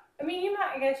lot. I mean,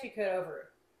 I guess you could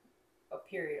over a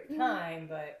period of time,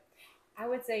 but I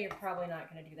would say you're probably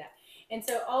not going to do that. And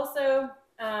so also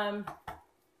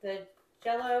the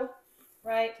Jell-O,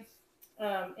 right?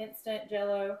 Instant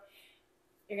Jell-O.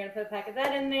 You're going to put a pack of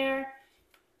that in there.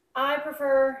 I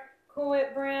prefer Cool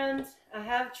Whip brand. I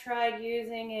have tried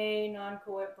using a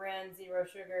non-Cool Whip brand, zero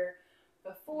sugar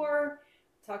before.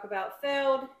 Talk about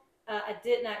failed. I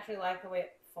didn't actually like the way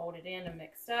it folded in and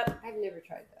mixed up. I've never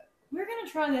tried that. We're going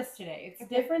to try this today. It's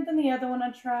different than the other one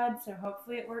I tried, so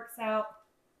hopefully it works out.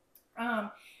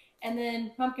 And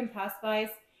then pumpkin pie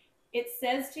spice. It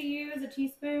says to use a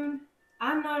teaspoon.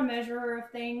 I'm not a measurer of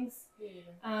things.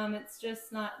 It's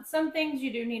just not. Some things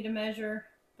you do need to measure,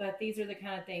 but these are the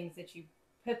kind of things that you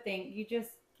put things. You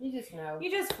just know. You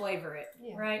just flavor it,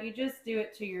 right? You just do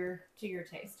it to your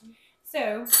taste.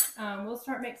 So we'll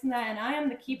start mixing that, and I am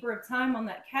the keeper of time on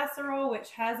that casserole,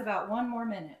 which has about 1 more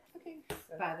minute. Okay.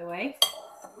 So by the way,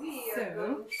 we are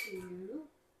going to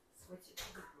switch it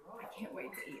to the roll. I can't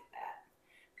wait to eat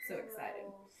that. So excited.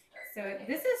 So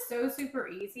this is so super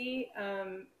easy.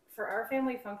 For our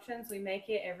family functions, we make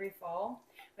it every fall.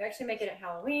 We actually make it at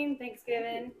Halloween,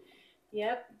 Thanksgiving.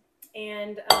 Yep.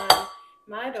 And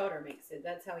my daughter makes it.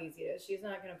 That's how easy it is. She's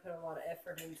not going to put a lot of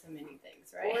effort into many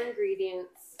things, right? 4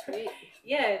 ingredients. Right?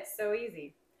 Yeah, it's so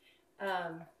easy.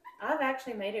 I've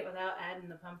actually made it without adding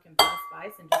the pumpkin pie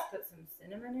spice and just put some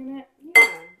cinnamon in it.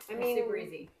 Yeah. I mean, super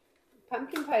easy.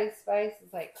 Pumpkin pie spice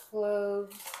is like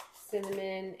cloves,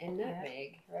 cinnamon, and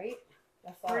nutmeg, right?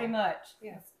 That's all. Pretty much.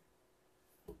 Yes.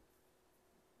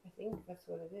 I think that's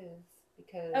what it is.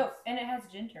 Because and it has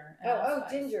ginger.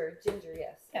 Ginger,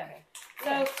 yes. Yeah. Okay.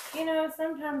 So,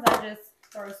 sometimes I just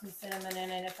throw some cinnamon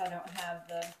in it if I don't have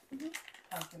the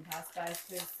pumpkin pie spice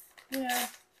because,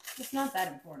 it's not that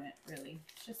important, really.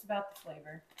 It's just about the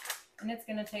flavor. And it's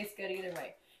going to taste good either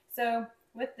way. So,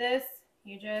 with this,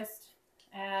 you just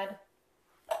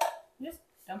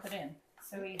dump it in.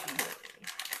 So easy.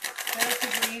 So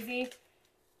super easy.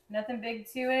 Nothing big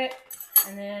to it.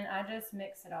 And then I just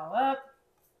mix it all up.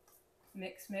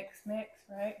 Mix,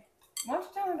 right? Why don't you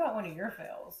tell me about one of your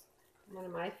fails? One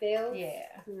of my fails?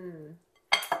 Yeah.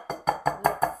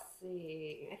 Let's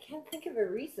see. I can't think of a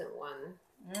recent one.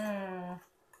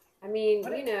 I mean,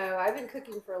 I've been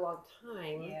cooking for a long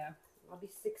time. Yeah. I'll be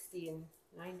 60 in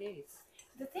 9 days.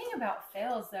 The thing about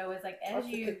fails, though, is like as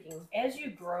you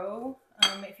grow,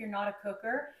 if you're not a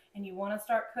cooker and you want to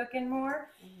start cooking more,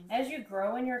 as you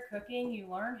grow in your cooking, you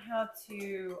learn how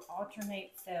to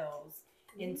alternate fails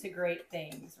into great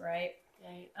things, right?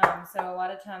 Right. So a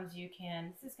lot of times you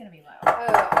can. This is going to be loud.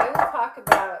 I will talk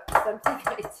about something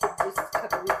I did just a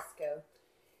couple weeks ago.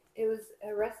 It was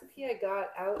a recipe I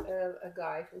got out of a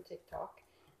guy from TikTok,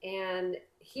 and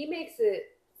he makes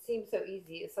it seem so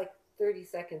easy. It's like 30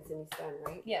 seconds and he's done,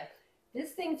 right? Yeah.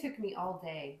 This thing took me all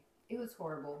day. It was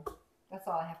horrible. That's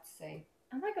all I have to say.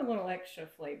 I like a little extra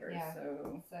flavor. Yeah.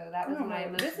 So that was my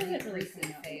most really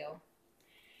recent fail.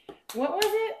 What was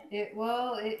it? It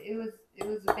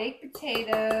was a baked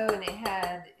potato, and it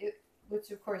had which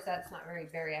of course that's not very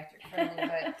bariatric friendly,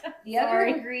 but the other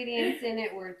ingredients in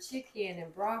it were chicken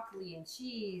and broccoli and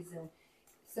cheese and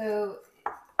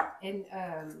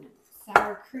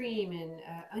sour cream and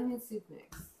onion soup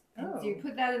mix. And so you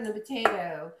put that in the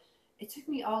potato. It took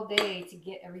me all day to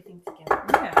get everything together.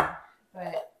 Yeah.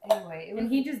 But anyway,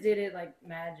 and he just did it like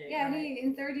magic. Yeah, right?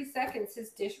 in 30 seconds his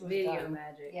dish was Video done.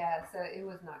 magic. Yeah, so it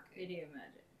was not good. Video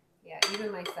magic. Yeah,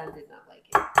 even my son did not like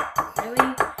it.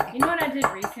 Really? You know what I did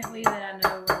recently that I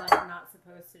know we're like not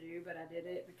supposed to do, but I did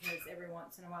it because every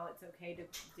once in a while it's okay to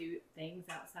do things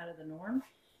outside of the norm.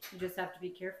 You just have to be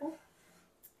careful.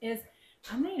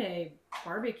 I made a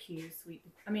barbecue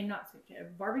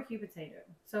barbecue potato.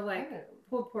 So like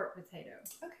pulled pork potato.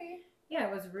 Okay. Yeah,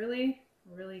 it was really,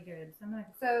 really good.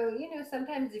 So,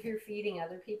 sometimes if you're feeding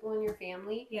other people in your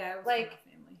family, yeah, it was like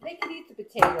family. They could eat the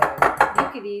potato. You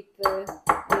could eat the,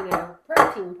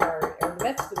 protein part or the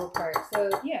vegetable part. So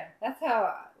yeah, that's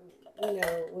how,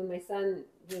 when my son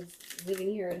was living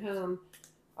here at home,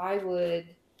 I would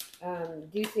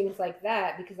do things like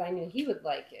that because I knew he would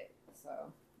like it. So,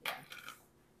 yeah.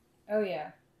 Oh,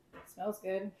 yeah. It smells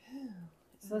good.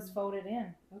 So let's fold it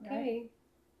in. Okay.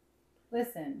 Right?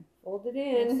 Listen. Fold it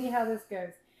in. Let's see how this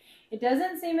goes. It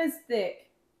doesn't seem as thick.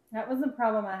 That was the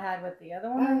problem I had with the other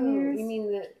one I used. You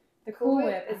mean the Cool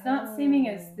Whip? It's not seeming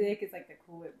as thick as like the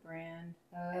Cool Whip brand.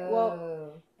 Oh.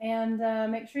 Well, and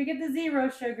make sure you get the 0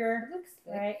 sugar. It looks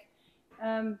thick.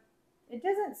 Right. It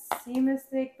doesn't seem as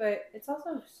thick, but it's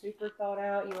also super thawed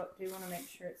out. You do want to make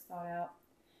sure it's thawed out.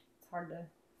 It's hard to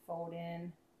fold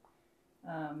in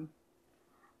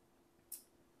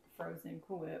frozen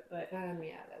Cool Whip, but yeah,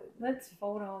 that would be let's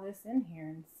fold all this in here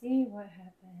and see what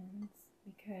happens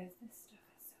because this stuff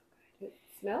is so good. It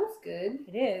smells good.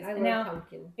 It is. I love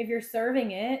pumpkin. If you're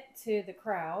serving it to the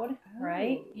crowd,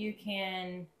 right, you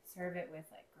can serve it with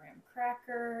like graham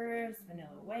crackers, vanilla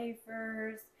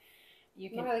wafers. You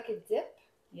can like a dip.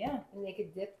 Yeah. And they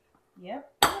could dip. Yep.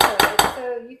 Oh,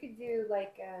 so you could do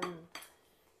like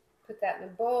put that in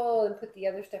a bowl and put the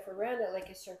other stuff around it like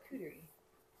a charcuterie.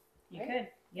 You could.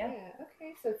 Yeah.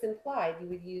 Okay. So it's implied you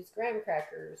would use graham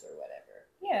crackers or whatever.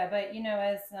 Yeah, but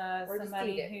as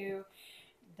somebody who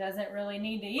doesn't really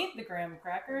need to eat the graham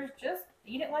crackers, just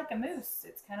eat it like a mousse.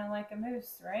 It's kind of like a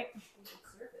mousse, right? You can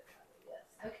serve it probably, yes.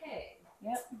 Okay.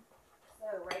 Yep. So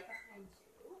right behind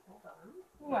you. Hold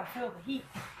on. Ooh, I feel the heat.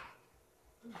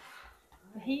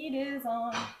 The heat is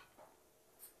on.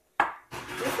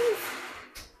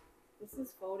 This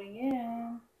is folding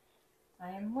in.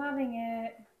 I am loving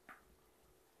it.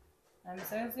 I'm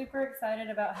so super excited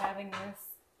about having this.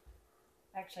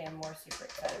 Actually, I'm more super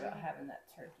excited about having that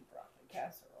turkey broccoli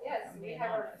casserole. Yes, we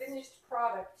have our finished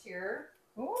product here.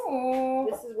 Ooh.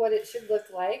 This is what it should look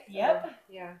like. Yep.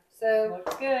 Yeah. So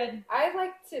looks good. I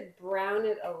like to brown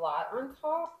it a lot on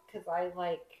top because I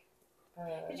like.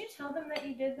 Did you tell them that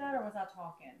you did that, or was I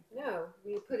talking? No,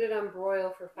 we put it on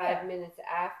broil for 5 minutes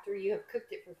after you have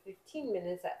cooked it for 15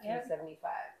 minutes at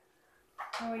 375.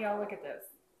 Oh, y'all, look at this.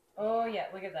 Oh, yeah,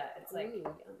 look at that. It's like,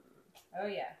 oh,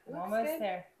 yeah, I'm almost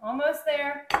there. Almost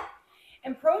there.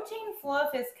 And protein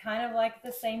fluff is kind of like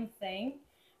the same thing,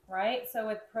 right? So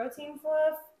with protein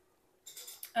fluff,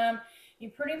 you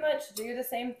pretty much do the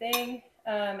same thing,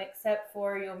 except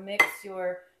for you'll mix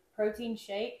your protein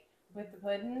shake with the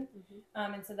pudding,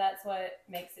 and so that's what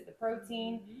makes it the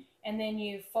protein, and then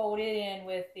you fold it in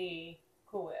with the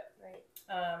Cool Whip,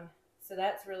 right? So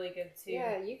that's really good too.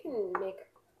 Yeah, you can make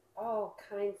all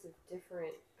kinds of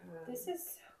different. This is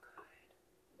so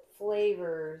good.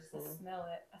 Flavors. I smell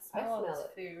it. I smell all this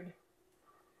food.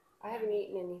 I haven't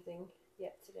eaten anything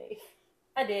yet today.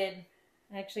 I did.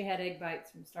 I actually had egg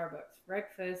bites from Starbucks for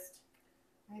breakfast.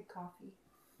 I had coffee.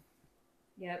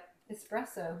 Yep.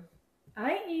 Espresso.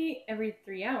 I eat every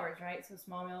 3 hours, right? So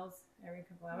small meals every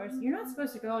couple hours. You're not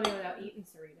supposed to go all day without eating,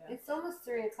 Sarita. It's almost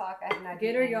 3 o'clock. I have not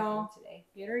Get her, eaten y'all. today.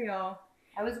 Get her, y'all.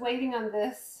 I was waiting on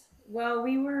this. Well,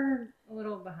 we were a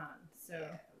little behind, so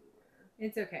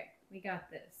it's okay. We got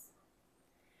this.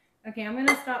 Okay, I'm going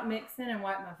to stop mixing and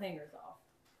wipe my fingers off.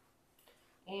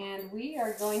 And we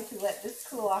are going to let this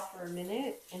cool off for a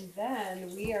minute, and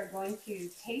then we are going to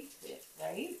taste it,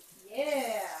 right?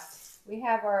 Yeah. We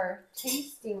have our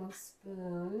tasting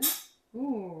spoon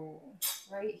Ooh.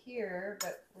 right here,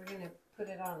 but we're going to put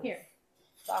it on Here.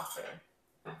 saucer.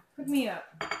 Hook me up.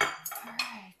 All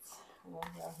right. Well,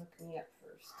 y'all hook me up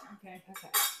first. Okay. Okay.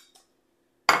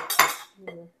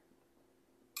 Here.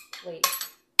 Wait.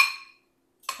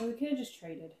 Oh, we could have just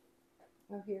traded.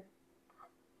 Oh, here.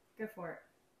 Go for it.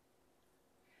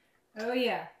 Oh,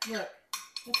 yeah. Look.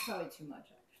 That's probably too much,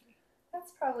 actually.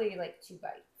 That's probably like 2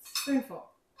 bites. Spoonful.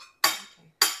 Okay.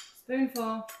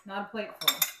 Spoonful, not a plateful.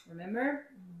 Remember?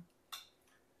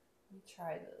 Let me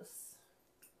try this.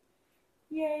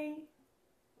 Yay.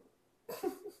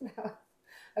 No.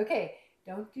 Okay.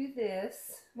 Don't do this.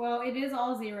 Well, it is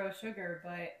all 0 sugar,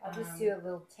 but I'll just do a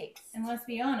little taste. And let's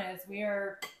be honest,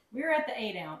 we're at the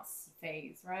 8-ounce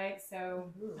phase, right?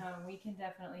 So we can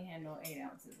definitely handle 8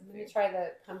 ounces. Let me try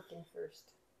the pumpkin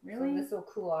first. Really? So this will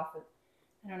cool off.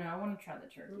 I don't know. I want to try the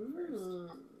turkey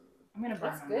first. I'm gonna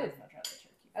burn That's my good. mouth if I try the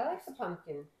turkey first. I like the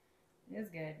pumpkin. It is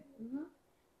good.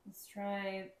 Let's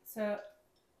try. So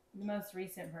the most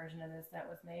recent version of this that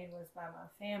was made was by my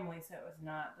family, so it was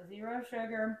not the 0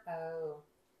 sugar. Oh,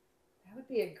 that would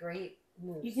be a great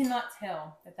mousse. You cannot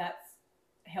tell that that's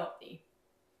healthy.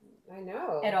 I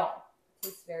know. At all. It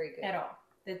tastes very good. At all.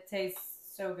 It tastes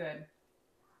so good.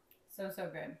 So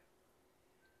good.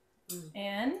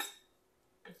 And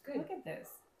it's good. Look at this.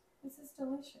 This is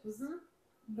delicious.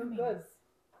 Yummy. Good.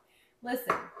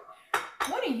 Listen,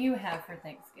 what do you have for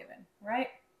Thanksgiving, right?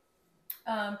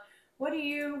 What do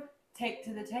you take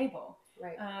to the table?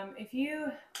 Right. If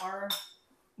you are,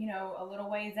 a little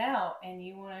ways out and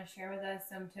you want to share with us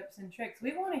some tips and tricks,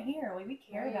 we want to hear. We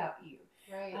care about you.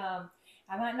 Right.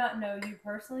 I might not know you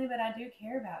personally, but I do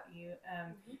care about you.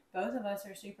 Both of us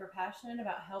are super passionate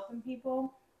about helping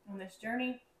people on this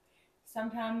journey.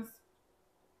 Sometimes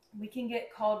we can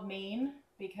get called mean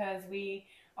because we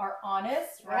are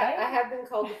honest, right? I have been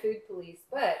called the food police,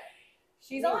 but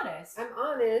she's honest. I'm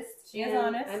honest. She is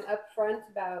honest. I'm upfront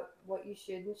about what you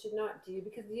should and should not do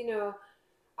because,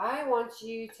 I want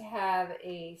you to have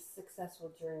a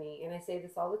successful journey. And I say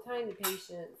this all the time to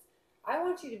patients. I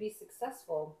want you to be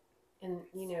successful and,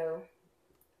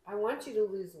 I want you to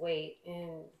lose weight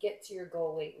and get to your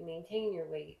goal weight and maintain your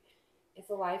weight. It's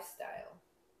a lifestyle.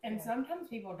 And sometimes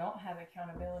people don't have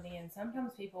accountability, and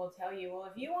sometimes people will tell you, well,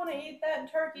 if you want to eat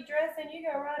that turkey dressing, you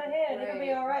go right ahead. Right. It'll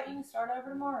be all right. You can start over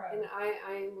tomorrow. And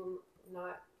I will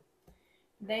not.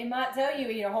 They might tell you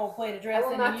eat a whole plate of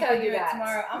dressing and you can do it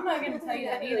tomorrow. I'm not going to tell you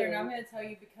that either, and I'm going to tell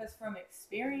you because from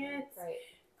experience,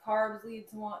 carbs lead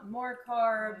to wanting more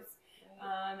carbs,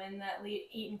 and that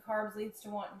eating carbs leads to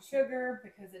wanting sugar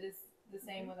because it is the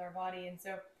same with our body. And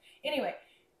so, anyway,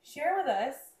 share with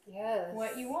us. Yes.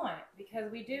 What you want,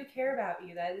 because we do care about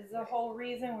you. That is the whole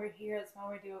reason we're here. It's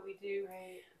why we do what we do.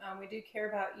 Right. We do care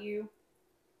about you,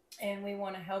 and we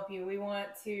want to help you. We want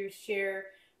to share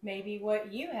maybe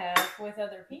what you have with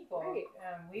other people. Right.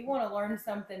 We want to learn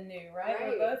something new, right? Right.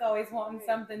 We're both always wanting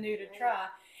something new to try.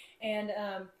 And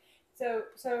so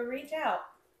reach out.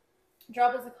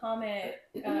 Drop us a comment.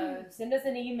 Send us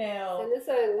an email. Send us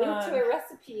a link to a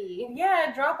recipe.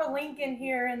 Yeah, drop a link in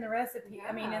here in the recipe. Yeah.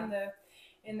 I mean,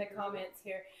 in the comments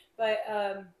here. But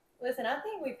listen, I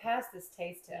think we passed this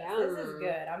taste test. This is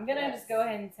good. I'm going to just go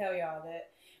ahead and tell y'all that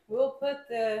we'll put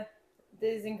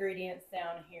these ingredients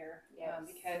down here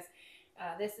because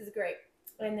this is great.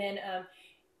 And then,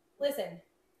 listen,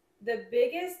 the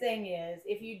biggest thing is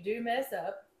if you do mess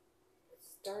up,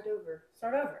 start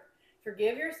over.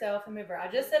 Forgive yourself and move on.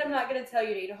 I just said I'm not going to tell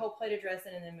you to eat a whole plate of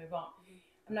dressing and then move on.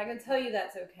 I'm not going to tell you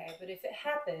that's okay. But if it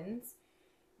happens,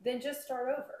 then just start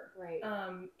over. Right.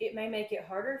 It may make it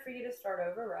harder for you to start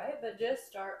over, right? But just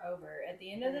start over. At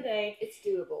the end of the day, it's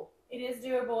doable. It is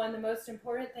doable, and the most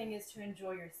important thing is to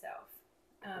enjoy yourself.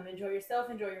 Enjoy yourself,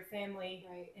 enjoy your family,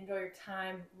 enjoy your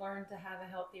time, learn to have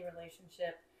a healthy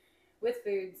relationship with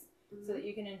foods so that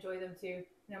you can enjoy them too.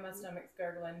 Now my stomach's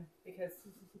gurgling because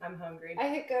I'm hungry. I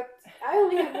hiccuped. I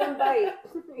only had one bite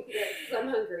because I'm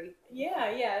hungry.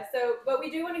 Yeah. So, but we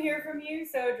do want to hear from you.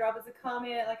 So drop us a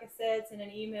comment, like I said, send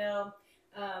an email,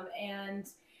 and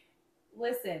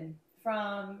listen.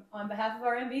 On behalf of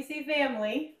our MBC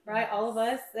family, right? All of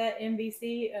us at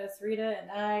MBC, Sarita and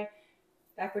I,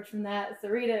 backwards from that,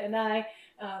 Sarita and I,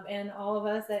 and all of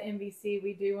us at MBC,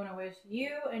 we do want to wish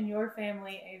you and your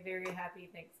family a very happy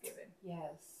Thanksgiving.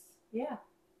 Yes. Yeah.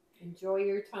 Enjoy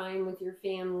your time with your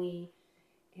family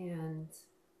and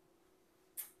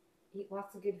eat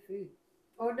lots of good food.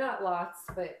 Or not lots,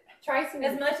 but try some.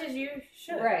 As much as you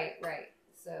should. Right.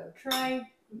 So try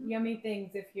yummy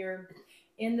things if you're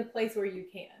in the place where you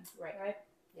can. Right?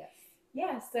 Yes.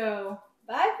 Yeah, so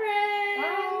bye,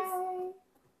 friends. Bye.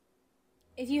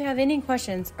 If you have any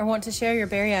questions or want to share your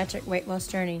bariatric weight loss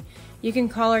journey, you can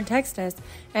call or text us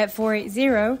at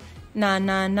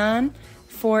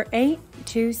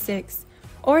 480-999-4826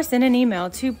 or send an email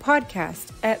to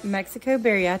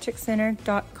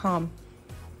podcast@mexicobariatriccenter.com.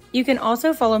 You can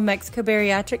also follow Mexico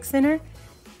Bariatric Center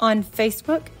on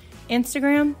Facebook,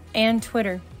 Instagram, and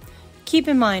Twitter. Keep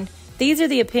in mind, these are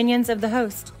the opinions of the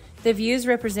host. The views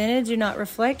represented do not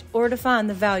reflect or define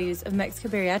the values of Mexico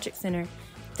Bariatric Center.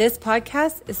 This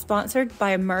podcast is sponsored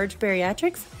by Emerge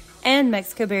Bariatrics and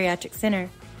Mexico Bariatric Center.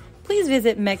 Please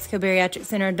visit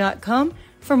mexicobariatriccenter.com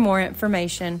for more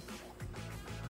information.